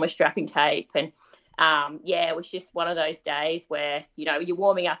put them on with strapping tape. And, it was just one of those days where, you're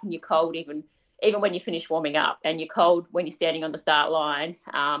warming up and you're cold even when you finish warming up, and you're cold when you're standing on the start line.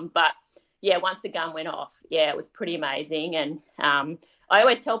 But, once the gun went off, it was pretty amazing. And I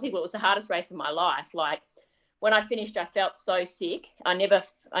always tell people it was the hardest race of my life. Like, when I finished, I felt so sick. I never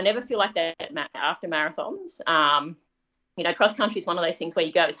feel like that after marathons. Cross country is one of those things where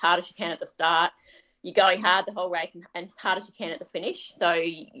you go as hard as you can at the start. You're going hard the whole race and as hard as you can at the finish. So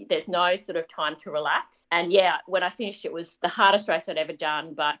there's no sort of time to relax. And when I finished, it was the hardest race I'd ever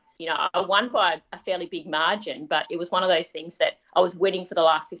done. But, I won by a fairly big margin, but it was one of those things that I was winning for the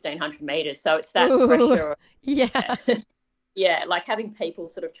last 1,500 meters. So it's that pressure. Yeah. Yeah. Like having people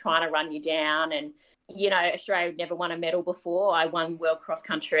sort of trying to run you down. And, Australia had never won a medal before. I won World Cross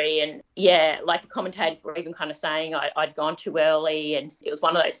Country, and like the commentators were even kind of saying I'd gone too early, and it was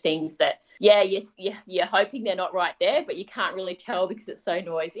one of those things that you're hoping they're not right there, but you can't really tell because it's so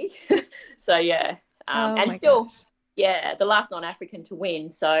noisy. So and still gosh. The last non-African to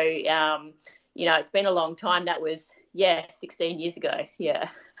win. So it's been a long time. That was 16 years ago.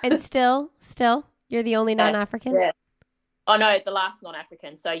 And still you're the only non-African. Oh no, the last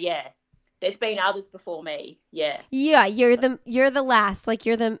non-African. So there's been others before me. Yeah, you're the last. Like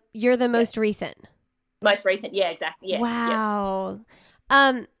you're the most recent. Most recent, exactly. Yeah. Wow.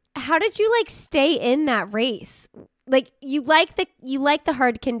 Yeah. How did you stay in that race? Like you like the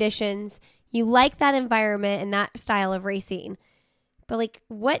hard conditions, you like that environment and that style of racing. But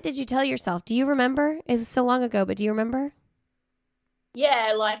what did you tell yourself? Do you remember? It was so long ago, but do you remember?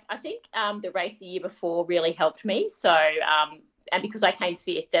 Yeah, I think the race the year before really helped me. So and because I came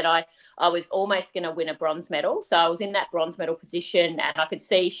fifth, that I was almost going to win a bronze medal. So I was in that bronze medal position, and I could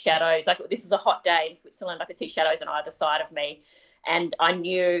see shadows. This was a hot day in Switzerland. I could see shadows on either side of me, and I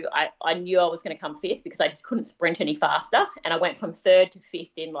knew I was going to come fifth because I just couldn't sprint any faster. And I went from third to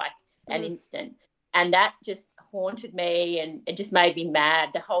fifth in an instant, and that just haunted me, and it just made me mad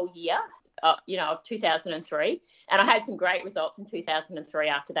the whole year. Of 2003. And I had some great results in 2003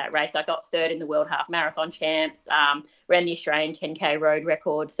 after that race. I got third in the World Half Marathon Champs, ran the Australian 10K road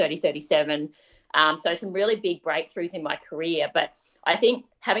record, 30:37. So some really big breakthroughs in my career. But I think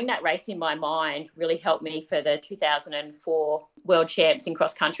having that race in my mind really helped me for the 2004 World Champs in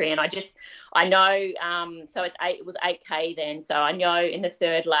cross country. And I know, so it was 8K then. So I know in the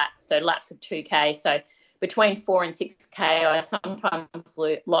third lap, so laps of 2K. So between 4 and 6K, I sometimes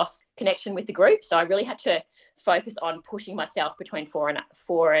lost connection with the group. So I really had to focus on pushing myself between 4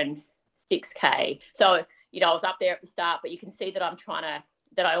 and 6K. So, I was up there at the start, but you can see that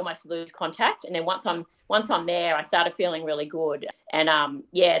that I almost lose contact. And then once I'm there, I started feeling really good. And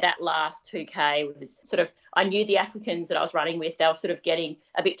that last 2K was sort of, I knew the Africans that I was running with, they were sort of getting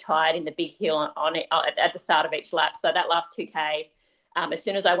a bit tired in the big hill on it at the start of each lap. So that last 2K, as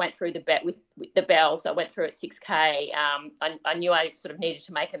soon as I went through with the bells, I went through at 6K. I knew I sort of needed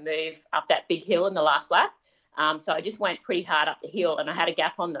to make a move up that big hill in the last lap. So I just went pretty hard up the hill, and I had a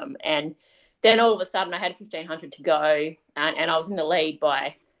gap on them. And then all of a sudden I had 1,500 to go, and I was in the lead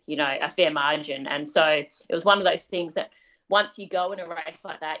by, a fair margin. And so it was one of those things that once you go in a race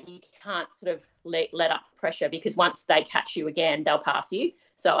like that, you can't sort of let up pressure, because once they catch you again, they'll pass you.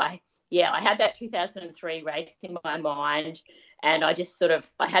 So I had that 2003 race in my mind. And I just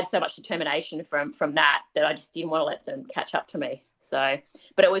I had so much determination from that I just didn't want to let them catch up to me. So,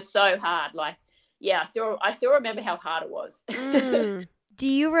 but it was so hard. I still remember how hard it was. Do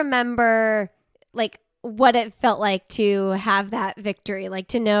you remember what it felt like to have that victory?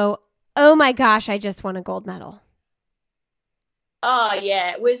 To know, oh my gosh, I just won a gold medal. Oh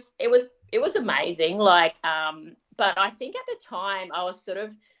yeah, it was amazing. But I think at the time I was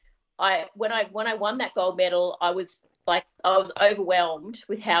when I won that gold medal, I was overwhelmed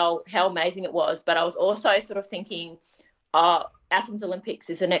with how amazing it was. But I was also sort of thinking, Athens Olympics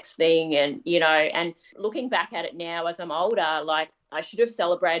is the next thing. And, and looking back at it now as I'm older, I should have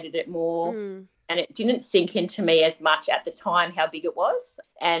celebrated it more. And it didn't sink into me as much at the time how big it was.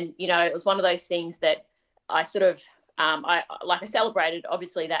 And, it was one of those things that I sort of, I celebrated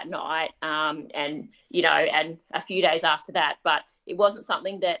obviously that night, and a few days after that, but it wasn't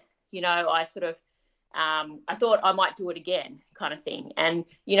something that, I sort of, I thought I might do it again kind of thing. And,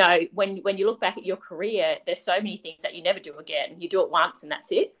 when you look back at your career, there's so many things that you never do again. You do it once and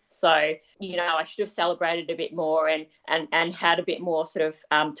that's it. So, I should have celebrated a bit more and had a bit more sort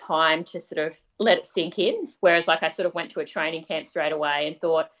of time to sort of let it sink in. Whereas I sort of went to a training camp straight away and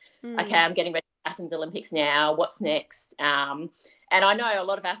thought, okay, I'm getting ready. I Athens Olympics now, what's next? And I know a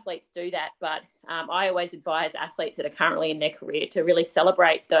lot of athletes do that, but I always advise athletes that are currently in their career to really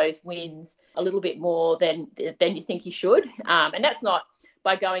celebrate those wins a little bit more than you think you should. And that's not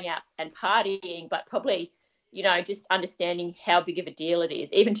by going out and partying, but probably, just understanding how big of a deal it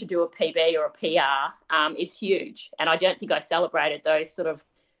is. Even to do a PB or a PR is huge. And I don't think I celebrated those sort of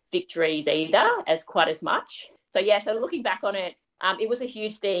victories either as quite as much. So looking back on it, it was a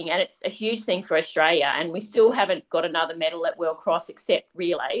huge thing, and it's a huge thing for Australia. And we still haven't got another medal at World Cross except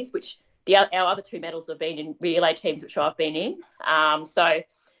relays, which our other 2 medals have been in relay teams, which I've been in.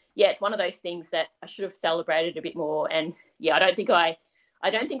 It's one of those things that I should have celebrated a bit more. And I don't think I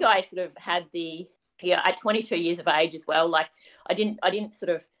sort of had at 22 years of age as well. Like I didn't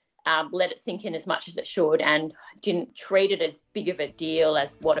sort of let it sink in as much as it should, and didn't treat it as big of a deal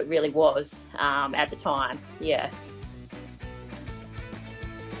as what it really was at the time. Yeah.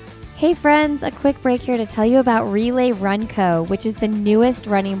 Hey friends, a quick break here to tell you about Relay Run Co., which is the newest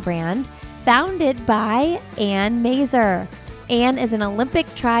running brand founded by Ann Mazer. Ann is an Olympic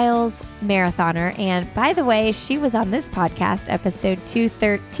trials marathoner, and by the way, she was on this podcast, episode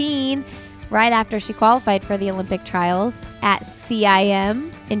 213, right after she qualified for the Olympic trials at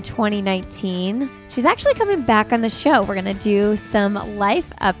CIM in 2019. She's actually coming back on the show. We're going to do some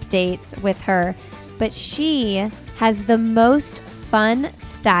life updates with her, but she has the most fun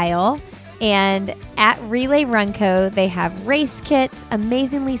style. And at Relay Run Co., they have race kits,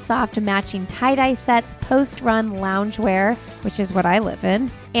 amazingly soft matching tie-dye sets, post-run loungewear, which is what I live in,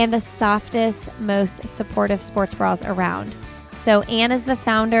 and the softest, most supportive sports bras around. So Ann is the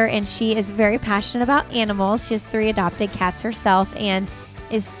founder, and she is very passionate about animals. She has 3 adopted cats herself and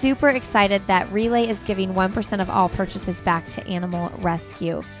is super excited that Relay is giving 1% of all purchases back to animal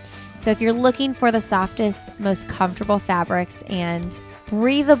rescue. So if you're looking for the softest, most comfortable fabrics and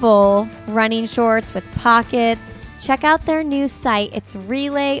breathable running shorts with pockets, check out their new site. It's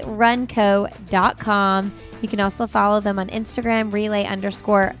relayrunco.com. You can also follow them on Instagram,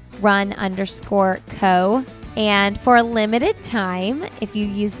 relay_run_co. And for a limited time, if you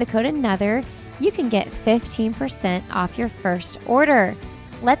use the code ANOTHER, you can get 15% off your first order.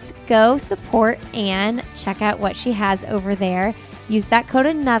 Let's go support Ann. Check out what she has over there. Use that code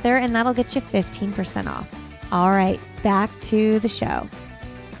ANOTHER, and that'll get you 15% off. All right, back to the show.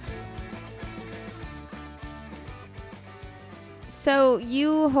 So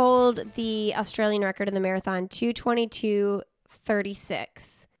you hold the Australian record in the marathon,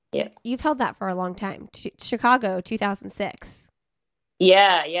 2:22:36. Yeah. You've held that for a long time. Chicago, 2006.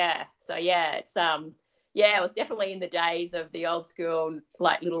 Yeah. So it's it was definitely in the days of the old school,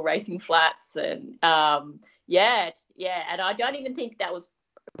 like little racing flats, and and I don't even think that was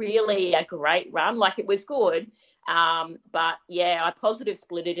really a great run. Like, it was good, but I positive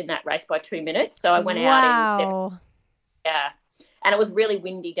splitted in that race by 2 minutes. So I went out in 7. And it was a really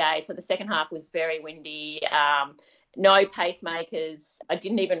windy day, so the second half was very windy. No pacemakers. I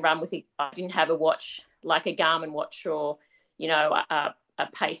didn't even run I didn't have a watch, like a Garmin watch or a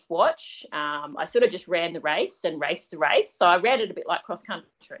pace watch. I sort of just ran the race and raced the race. So I ran it a bit like cross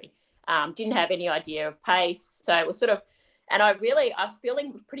country. Didn't have any idea of pace. So it was sort of, and I was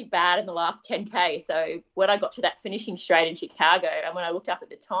feeling pretty bad in the last 10K. So when I got to that finishing straight in Chicago, and when I looked up at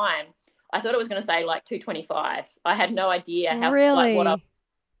the time, I thought it was going to say like 2:25. I had no idea how, really?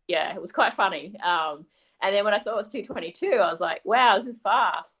 It was quite funny. And then when I saw it was 2:22, I was like, wow, this is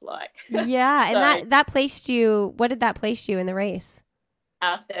fast. Like, yeah. And that placed you, what did that place you in the race?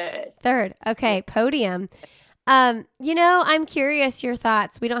 Third. Okay. Podium. I'm curious your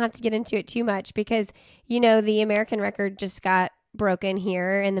thoughts. We don't have to get into it too much because, the American record just got broken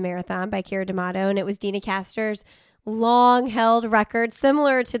here in the marathon by Keira D'Amato, and it was Dina Caster's long held record,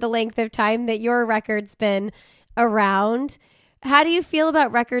 similar to the length of time that your record's been around. How do you feel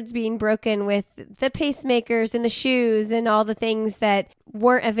about records being broken with the pacemakers and the shoes and all the things that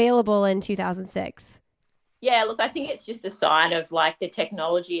weren't available in 2006? Yeah, look, I think it's just a sign of like the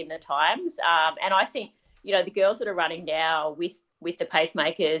technology and the times. And I think, the girls that are running now with the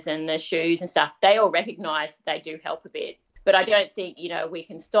pacemakers and the shoes and stuff, they all recognise they do help a bit. But I don't think, we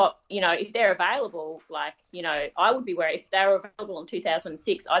can stop, if they're available, like, I would be wearing, if they were available in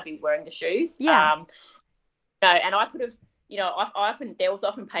 2006, I'd be wearing the shoes. Yeah. And I could have, there was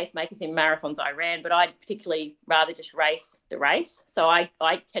often pacemakers in marathons I ran, but I'd particularly rather just race the race. So I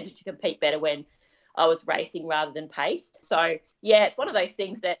tended to compete better when I was racing rather than paced. So, it's one of those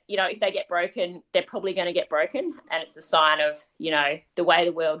things that, if they get broken, they're probably going to get broken. And it's a sign of, the way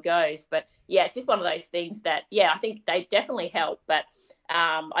the world goes. But, it's just one of those things that, I think they definitely help. But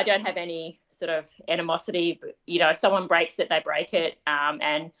I don't have any sort of animosity. But, if someone breaks it, they break it.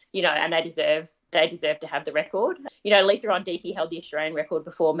 And they deserve they deserve to have the record. You know, Lisa Ondiki held the Australian record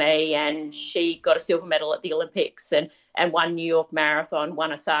before me, and she got a silver medal at the Olympics and won New York Marathon,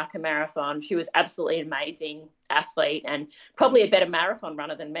 won Osaka Marathon. She was absolutely an amazing athlete and probably a better marathon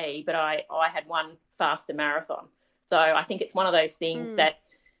runner than me, but I had one faster marathon. So I think it's one of those things that,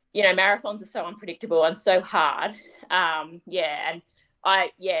 you know, marathons are so unpredictable and so hard. And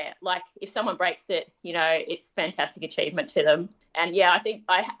like if someone breaks it, you know, it's fantastic achievement to them. And I think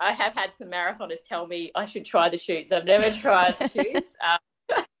I have had some marathoners tell me I should try the shoes. I've never tried the shoes. I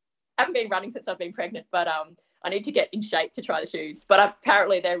haven't been running since I've been pregnant, but I need to get in shape to try the shoes. But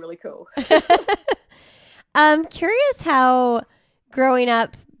apparently they're really cool. I'm curious how growing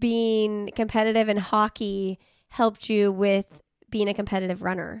up being competitive in hockey helped you with being a competitive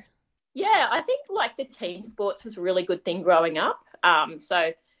runner. Yeah, I think like the team sports was a really good thing growing up.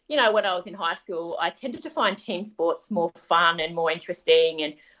 So, you know, when I was in high school, I tended to find team sports more fun and more interesting.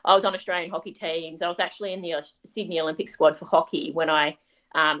 And I was on Australian hockey teams. I was actually in the Sydney Olympic squad for hockey when I,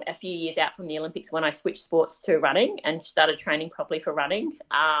 a few years out from the Olympics, when I switched sports to running and started training properly for running.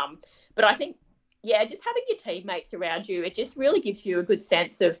 But I think, just having your teammates around you, it just really gives you a good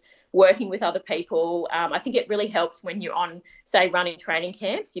sense of working with other people. I think it really helps when you're on, say, running training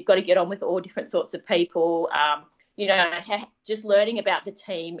camps. You've got to get on with all different sorts of people. You know, just learning about the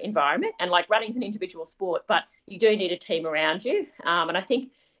team environment, and like running's an individual sport, but you do need a team around you. And I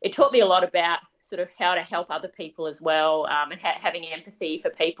think it taught me a lot about sort of how to help other people as well, and having empathy for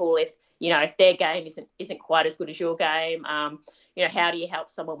people if, you know, if their game isn't quite as good as your game. You know, how do you help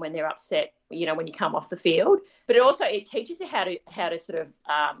someone when they're upset, you know, when you come off the field? But it teaches you how to sort of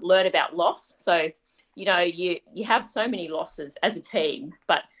learn about loss. So, you know, you have so many losses as a team,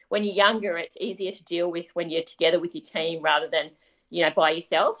 but when you're younger, it's easier to deal with when you're together with your team rather than, you know, by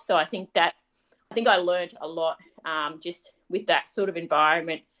yourself. So I think I learned a lot just with that sort of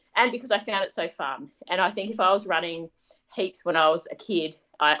environment, and because I found it so fun. And I think if I was running heaps when I was a kid,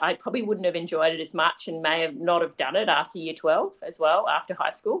 I probably wouldn't have enjoyed it as much and may have not have done it after year 12 as well, after high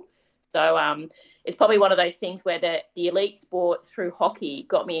school. So it's probably one of those things where the elite sport through hockey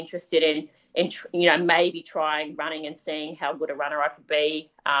got me interested in you know, maybe trying running and seeing how good a runner I could be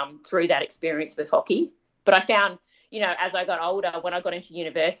through that experience with hockey. But I found, you know, as I got older, when I got into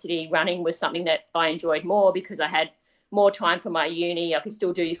university, running was something that I enjoyed more because I had more time for my uni. I could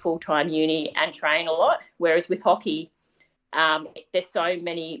still do full-time uni and train a lot. Whereas with hockey, there's so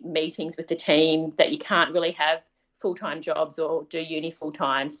many meetings with the team that you can't really have full-time jobs or do uni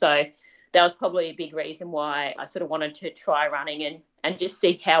full-time. So that was probably a big reason why I sort of wanted to try running and just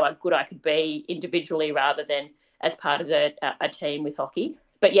see how good I could be individually rather than as part of a team with hockey.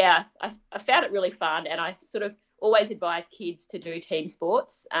 But yeah, I found it really fun, and I sort of always advise kids to do team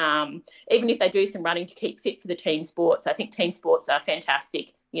sports. Even if they do some running to keep fit for the team sports, I think team sports are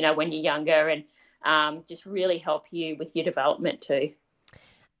fantastic, you know, when you're younger, and just really help you with your development too.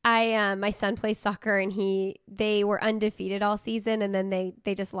 My son plays soccer, and they were undefeated all season, and then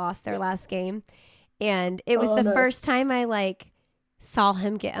they just lost their last game. And it was first time I saw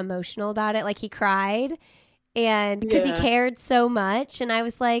him get emotional about it. Like, he cried, and because he cared so much. And I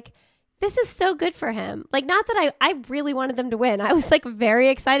was like, this is so good for him. Like, not that I really wanted them to win. I was very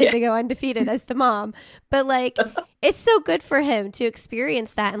excited to go undefeated as the mom, but it's so good for him to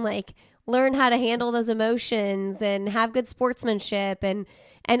experience that and learn how to handle those emotions and have good sportsmanship and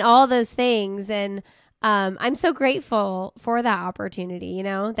all those things. And I'm so grateful for that opportunity, you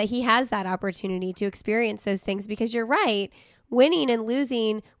know, that he has that opportunity to experience those things, because you're right. Winning and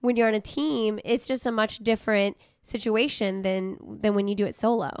losing when you're on a team, it's just a much different situation than when you do it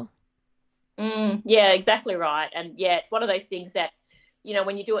solo. Yeah, exactly right. And yeah, it's one of those things that, you know,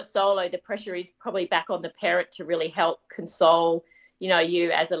 when you do it solo, the pressure is probably back on the parent to really help console, you know,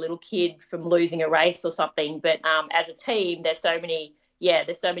 you as a little kid from losing a race or something. But as a team, there's so many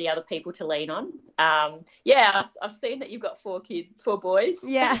other people to lean on. I've seen that you've got 4 boys.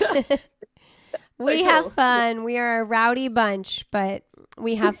 Yeah. We have fun. We are a rowdy bunch, but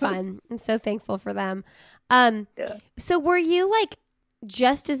we have fun. I'm so thankful for them. So were you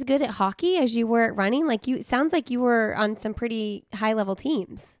just as good at hockey as you were at running? It sounds like you were on some pretty high level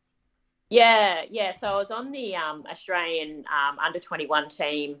teams. Yeah. So I was on the Australian under 21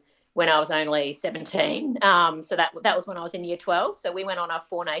 team when I was only 17. So that was when I was in year 12. So we went on our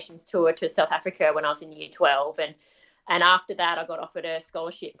 4 Nations tour to South Africa when I was in year 12, and after that I got offered a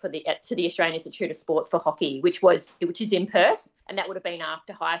scholarship to the Australian Institute of Sport for hockey, which is in Perth, and that would have been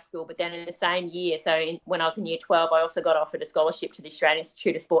after high school. But then in the same year, when I was in year 12, I also got offered a scholarship to the Australian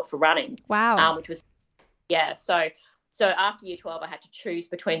Institute of Sport for running. Wow. Which was So after year 12, I had to choose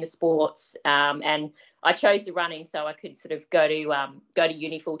between the sports, and I chose the running so I could sort of go to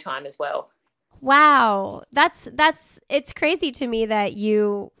uni full time as well. Wow. That's it's crazy to me that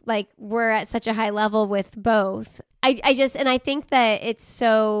you like were at such a high level with both. I think that it's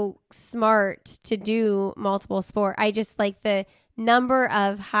so smart to do multiple sport. I just like the number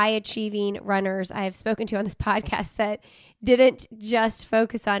of high achieving runners I have spoken to on this podcast that didn't just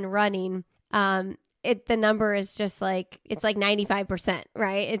focus on running. The number is just like, it's like 95%,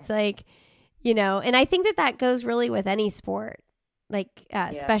 right? It's like, and I think that goes really with any sport. Like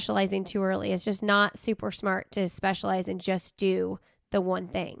specializing too early is just not super smart to specialize and just do the one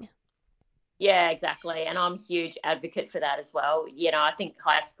thing. Yeah, exactly. And I'm a huge advocate for that as well. I think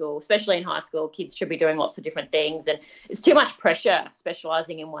high school, especially in high school, kids should be doing lots of different things. And it's too much pressure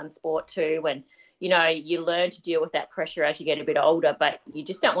specializing in one sport too. When, you learn to deal with that pressure as you get a bit older, but you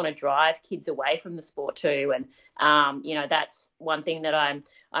just don't want to drive kids away from the sport too. And, that's one thing that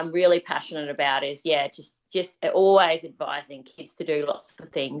I'm really passionate about is, just always advising kids to do lots of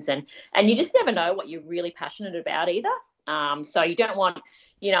things. And you just never know what you're really passionate about either. So you don't want,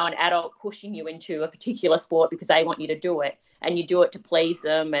 an adult pushing you into a particular sport because they want you to do it and you do it to please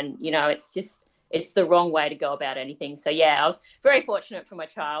them. And, it's the wrong way to go about anything. So, I was very fortunate for my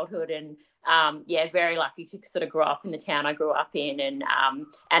childhood and, very lucky to sort of grow up in the town I grew up in.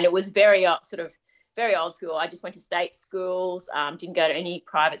 And it was very very old school. I just went to state schools, didn't go to any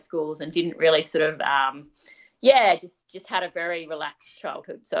private schools and didn't really sort of, just had a very relaxed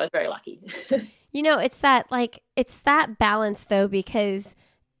childhood. So I was very lucky. It's that balance though, because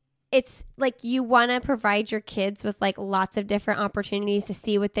it's like you want to provide your kids with like lots of different opportunities to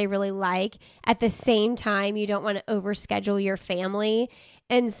see what they really like. At the same time, you don't want to overschedule your family.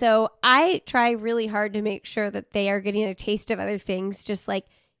 And so I try really hard to make sure that they are getting a taste of other things, just like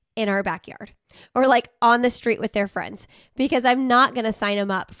in our backyard or like on the street with their friends, because I'm not going to sign them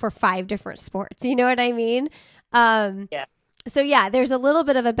up for 5 different sports. You know what I mean? So there's a little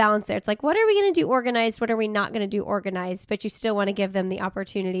bit of a balance there. It's like, what are we going to do organized? What are we not going to do organized? But you still want to give them the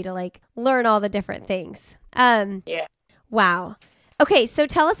opportunity to like learn all the different things. Wow. Okay. So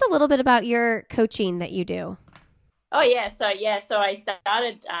tell us a little bit about your coaching that you do. Oh, yeah. So I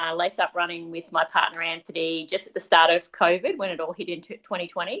started Lace Up Running with my partner, Anthony, just at the start of COVID when it all hit into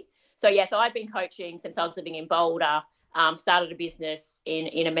 2020. So I've been coaching since I was living in Boulder. Started a business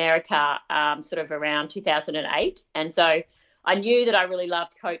in America sort of around 2008. And so I knew that I really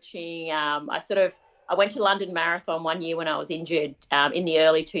loved coaching. I went to London Marathon one year when I was injured in the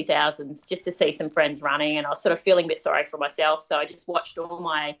early 2000s just to see some friends running, and I was sort of feeling a bit sorry for myself. So I just watched all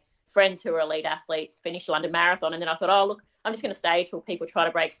my friends who were elite athletes finish London Marathon, and then I thought, oh, look, I'm just going to stay till people try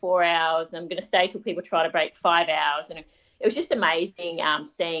to break 4 hours, and I'm going to stay till people try to break 5 hours. And it was just amazing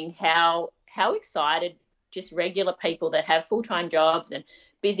seeing how excited just regular people that have full-time jobs and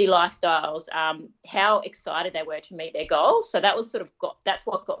busy lifestyles, how excited they were to meet their goals. So that was that's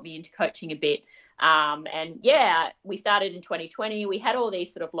what got me into coaching a bit. We started in 2020. We had all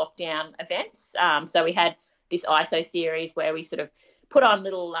these sort of lockdown events. So we had this ISO series where we sort of put on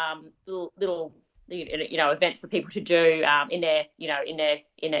little events for people to do in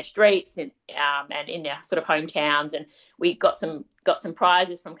their streets and in their sort of hometowns. And we got some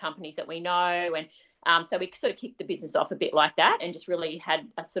prizes from companies that we know. And so we sort of kicked the business off a bit like that and just really had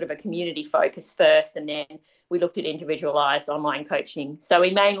a sort of a community focus first. And then we looked at individualized online coaching. So we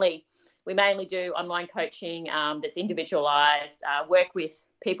mainly do online coaching that's individualized, work with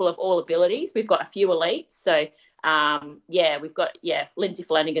people of all abilities. We've got a few elites. So, we've got, Lindsay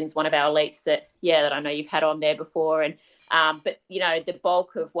Flanagan's one of our elites that I know you've had on there before. And, but, the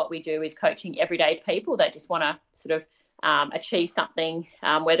bulk of what we do is coaching everyday people that just want to sort of achieve something,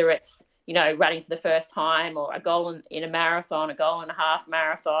 whether it's, running for the first time or a goal in a marathon, a goal and a half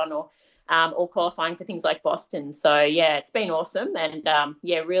marathon, or qualifying for things like Boston. So, it's been awesome and,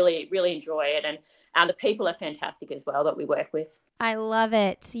 really, really enjoy it. And the people are fantastic as well that we work with. I love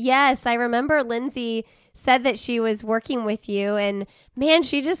it. Yes, I remember Lindsay said that she was working with you and, man,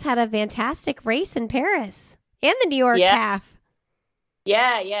 she just had a fantastic race in Paris and the New York Half.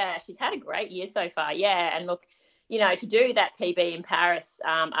 Yeah. She's had a great year so far. Yeah. And look, to do that PB in Paris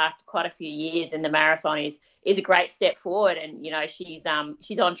after quite a few years in the marathon is a great step forward. And, she's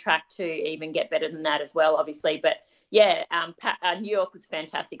on track to even get better than that as well, obviously. But, New York was a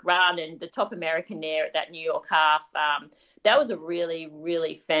fantastic run, and the top American there at that New York half, that was a really,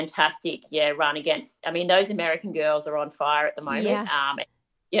 really fantastic, run against. I mean, those American girls are on fire at the moment.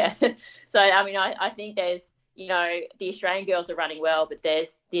 So, I mean, I think there's, the Australian girls are running well, but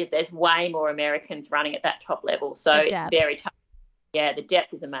there's way more Americans running at that top level. So it's very tough. Yeah, the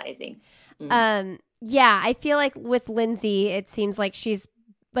depth is amazing. I feel like with Lindsay, it seems like she's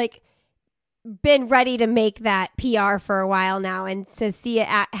like been ready to make that PR for a while now, and to see it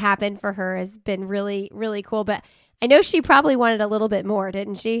happen for her has been really, really cool. But I know she probably wanted a little bit more,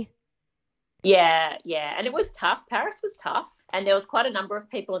 didn't she? Yeah. And it was tough. Paris was tough. And there was quite a number of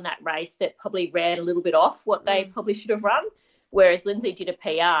people in that race that probably ran a little bit off what they probably should have run, whereas Lindsay did a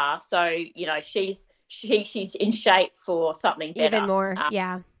PR. So, you know, she's in shape for something better. Even more,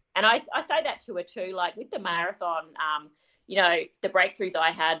 yeah. And I say that to her too, like with the marathon, you know, the breakthroughs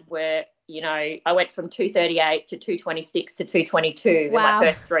I had were, you know, I went from 2:38 to 2:26 to 2:22 in my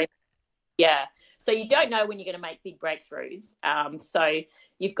first 3. Yeah. So you don't know when you're going to make big breakthroughs. So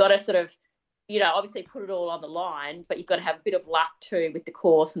you've got to sort of, you know, obviously put it all on the line, but you've got to have a bit of luck too with the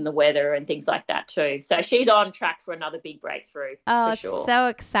course and the weather and things like that too. So she's on track for another big breakthrough. Oh, for sure. It's so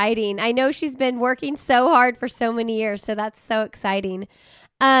exciting. I know she's been working so hard for so many years, so that's so exciting.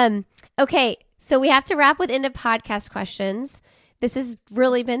 Okay, so we have to wrap with end of podcast questions. This has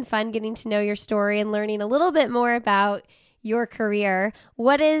really been fun getting to know your story and learning a little bit more about your career.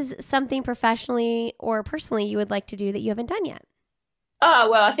 What is something professionally or personally you would like to do that you haven't done yet?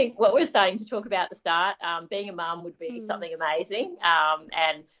 Oh, well, I think what we're starting to talk about at the start, being a mum would be something amazing.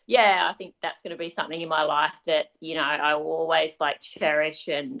 And yeah, I think that's going to be something in my life that, you know, I will always like cherish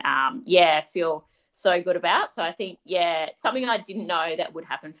and feel so good about. So I think, it's something I didn't know that would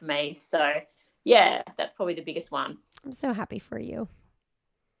happen for me. So yeah, that's probably the biggest one. I'm so happy for you.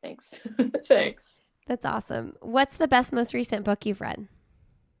 Thanks. Thanks. That's awesome. What's the best, most recent book you've read?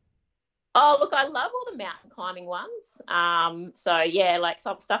 Oh, look, I love all the mountain climbing ones. So yeah, like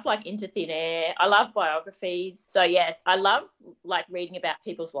some stuff like Into Thin Air. I love biographies. So yeah, I love like reading about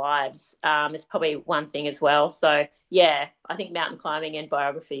people's lives. It's probably one thing as well. So yeah, I think mountain climbing and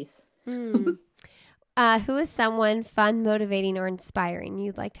biographies. Who is someone fun, motivating, or inspiring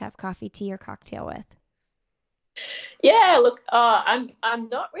you'd like to have coffee, tea, or cocktail with? Yeah, look, I'm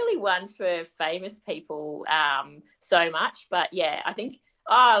not really one for famous people so much, but yeah, I think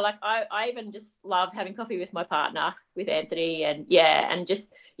I even just love having coffee with my partner, with Anthony, and just,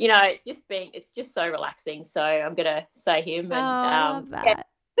 you know, it's just so relaxing. So I'm gonna say him. And I love that.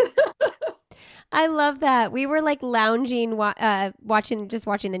 I love that. We were like lounging, watching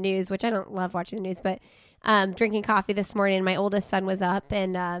the news, which I don't love watching the news, but drinking coffee this morning. My oldest son was up,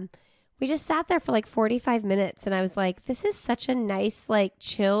 and we just sat there for like 45 minutes. And I was like, this is such a nice, like,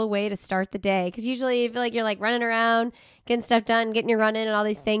 chill way to start the day. Because usually you feel like you're like running around, getting stuff done, getting your run in and all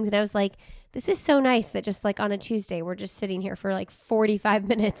these things. And I was like, this is so nice that just like on a Tuesday, we're just sitting here for like 45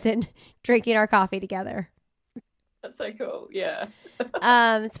 minutes and drinking our coffee together. That's so cool. Yeah.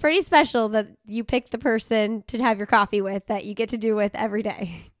 It's pretty special that you pick the person to have your coffee with that you get to do with every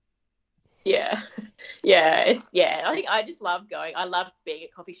day. Yeah. I think I just love going. I love being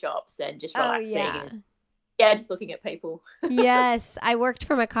at coffee shops and just relaxing. And, just looking at people. Yes. I worked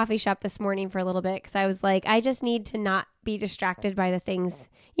from a coffee shop this morning for a little bit because I was like, I just need to not be distracted by the things,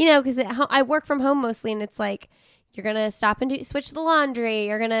 you know, because I work from home mostly, and it's like, you're going to stop and switch the laundry.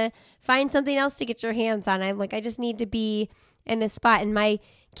 You're going to find something else to get your hands on. I'm like, I just need to be in this spot. And my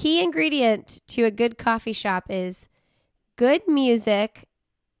key ingredient to a good coffee shop is good music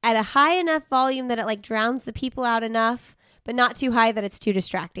at a high enough volume that it like drowns the people out enough, but not too high that it's too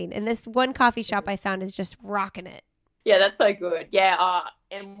distracting. And this one coffee shop I found is just rocking it. Yeah, that's so good. Yeah.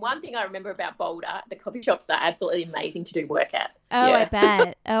 And one thing I remember about Boulder, the coffee shops are absolutely amazing to do work at. Oh,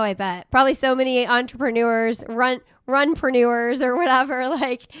 yeah. I bet. Probably so many entrepreneurs, runpreneurs or whatever,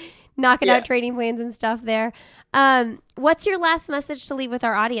 like knocking out training plans and stuff there. What's your last message to leave with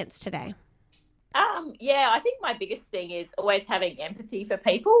our audience today? I think my biggest thing is always having empathy for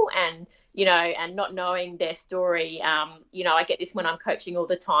people and, you know, and not knowing their story. You know, I get this when I'm coaching all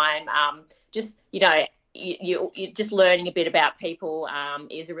the time. Just, you know, you just learning a bit about people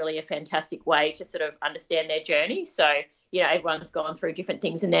is really a fantastic way to sort of understand their journey. So, you know, everyone's gone through different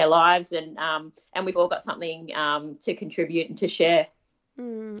things in their lives, and we've all got something to contribute and to share.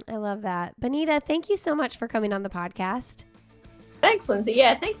 I love that. Benita, thank you so much for coming on the podcast. Thanks, Lindsay.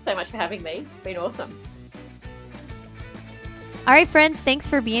 Yeah, thanks so much for having me. It's been awesome. All right, friends, thanks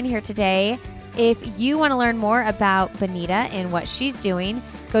for being here today. If you want to learn more about Benita and what she's doing,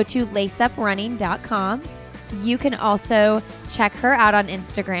 go to laceuprunning.com. You can also check her out on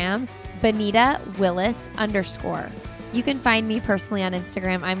Instagram, Benita Willis _. You can find me personally on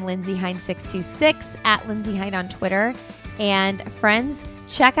Instagram. I'm Lindsay Hein 626 at Lindsay Hein on Twitter. And friends,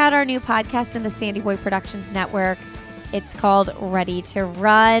 check out our new podcast in the Sandy Boy Productions Network. It's called Ready to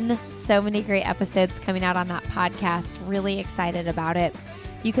Run. So many great episodes coming out on that podcast. Really excited about it.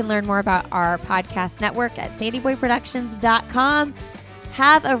 You can learn more about our podcast network at sandyboyproductions.com.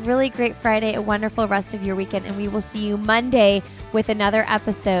 Have a really great Friday, a wonderful rest of your weekend, and we will see you Monday with another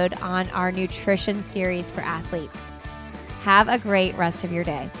episode on our nutrition series for athletes. Have a great rest of your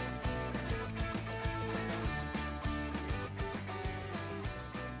day.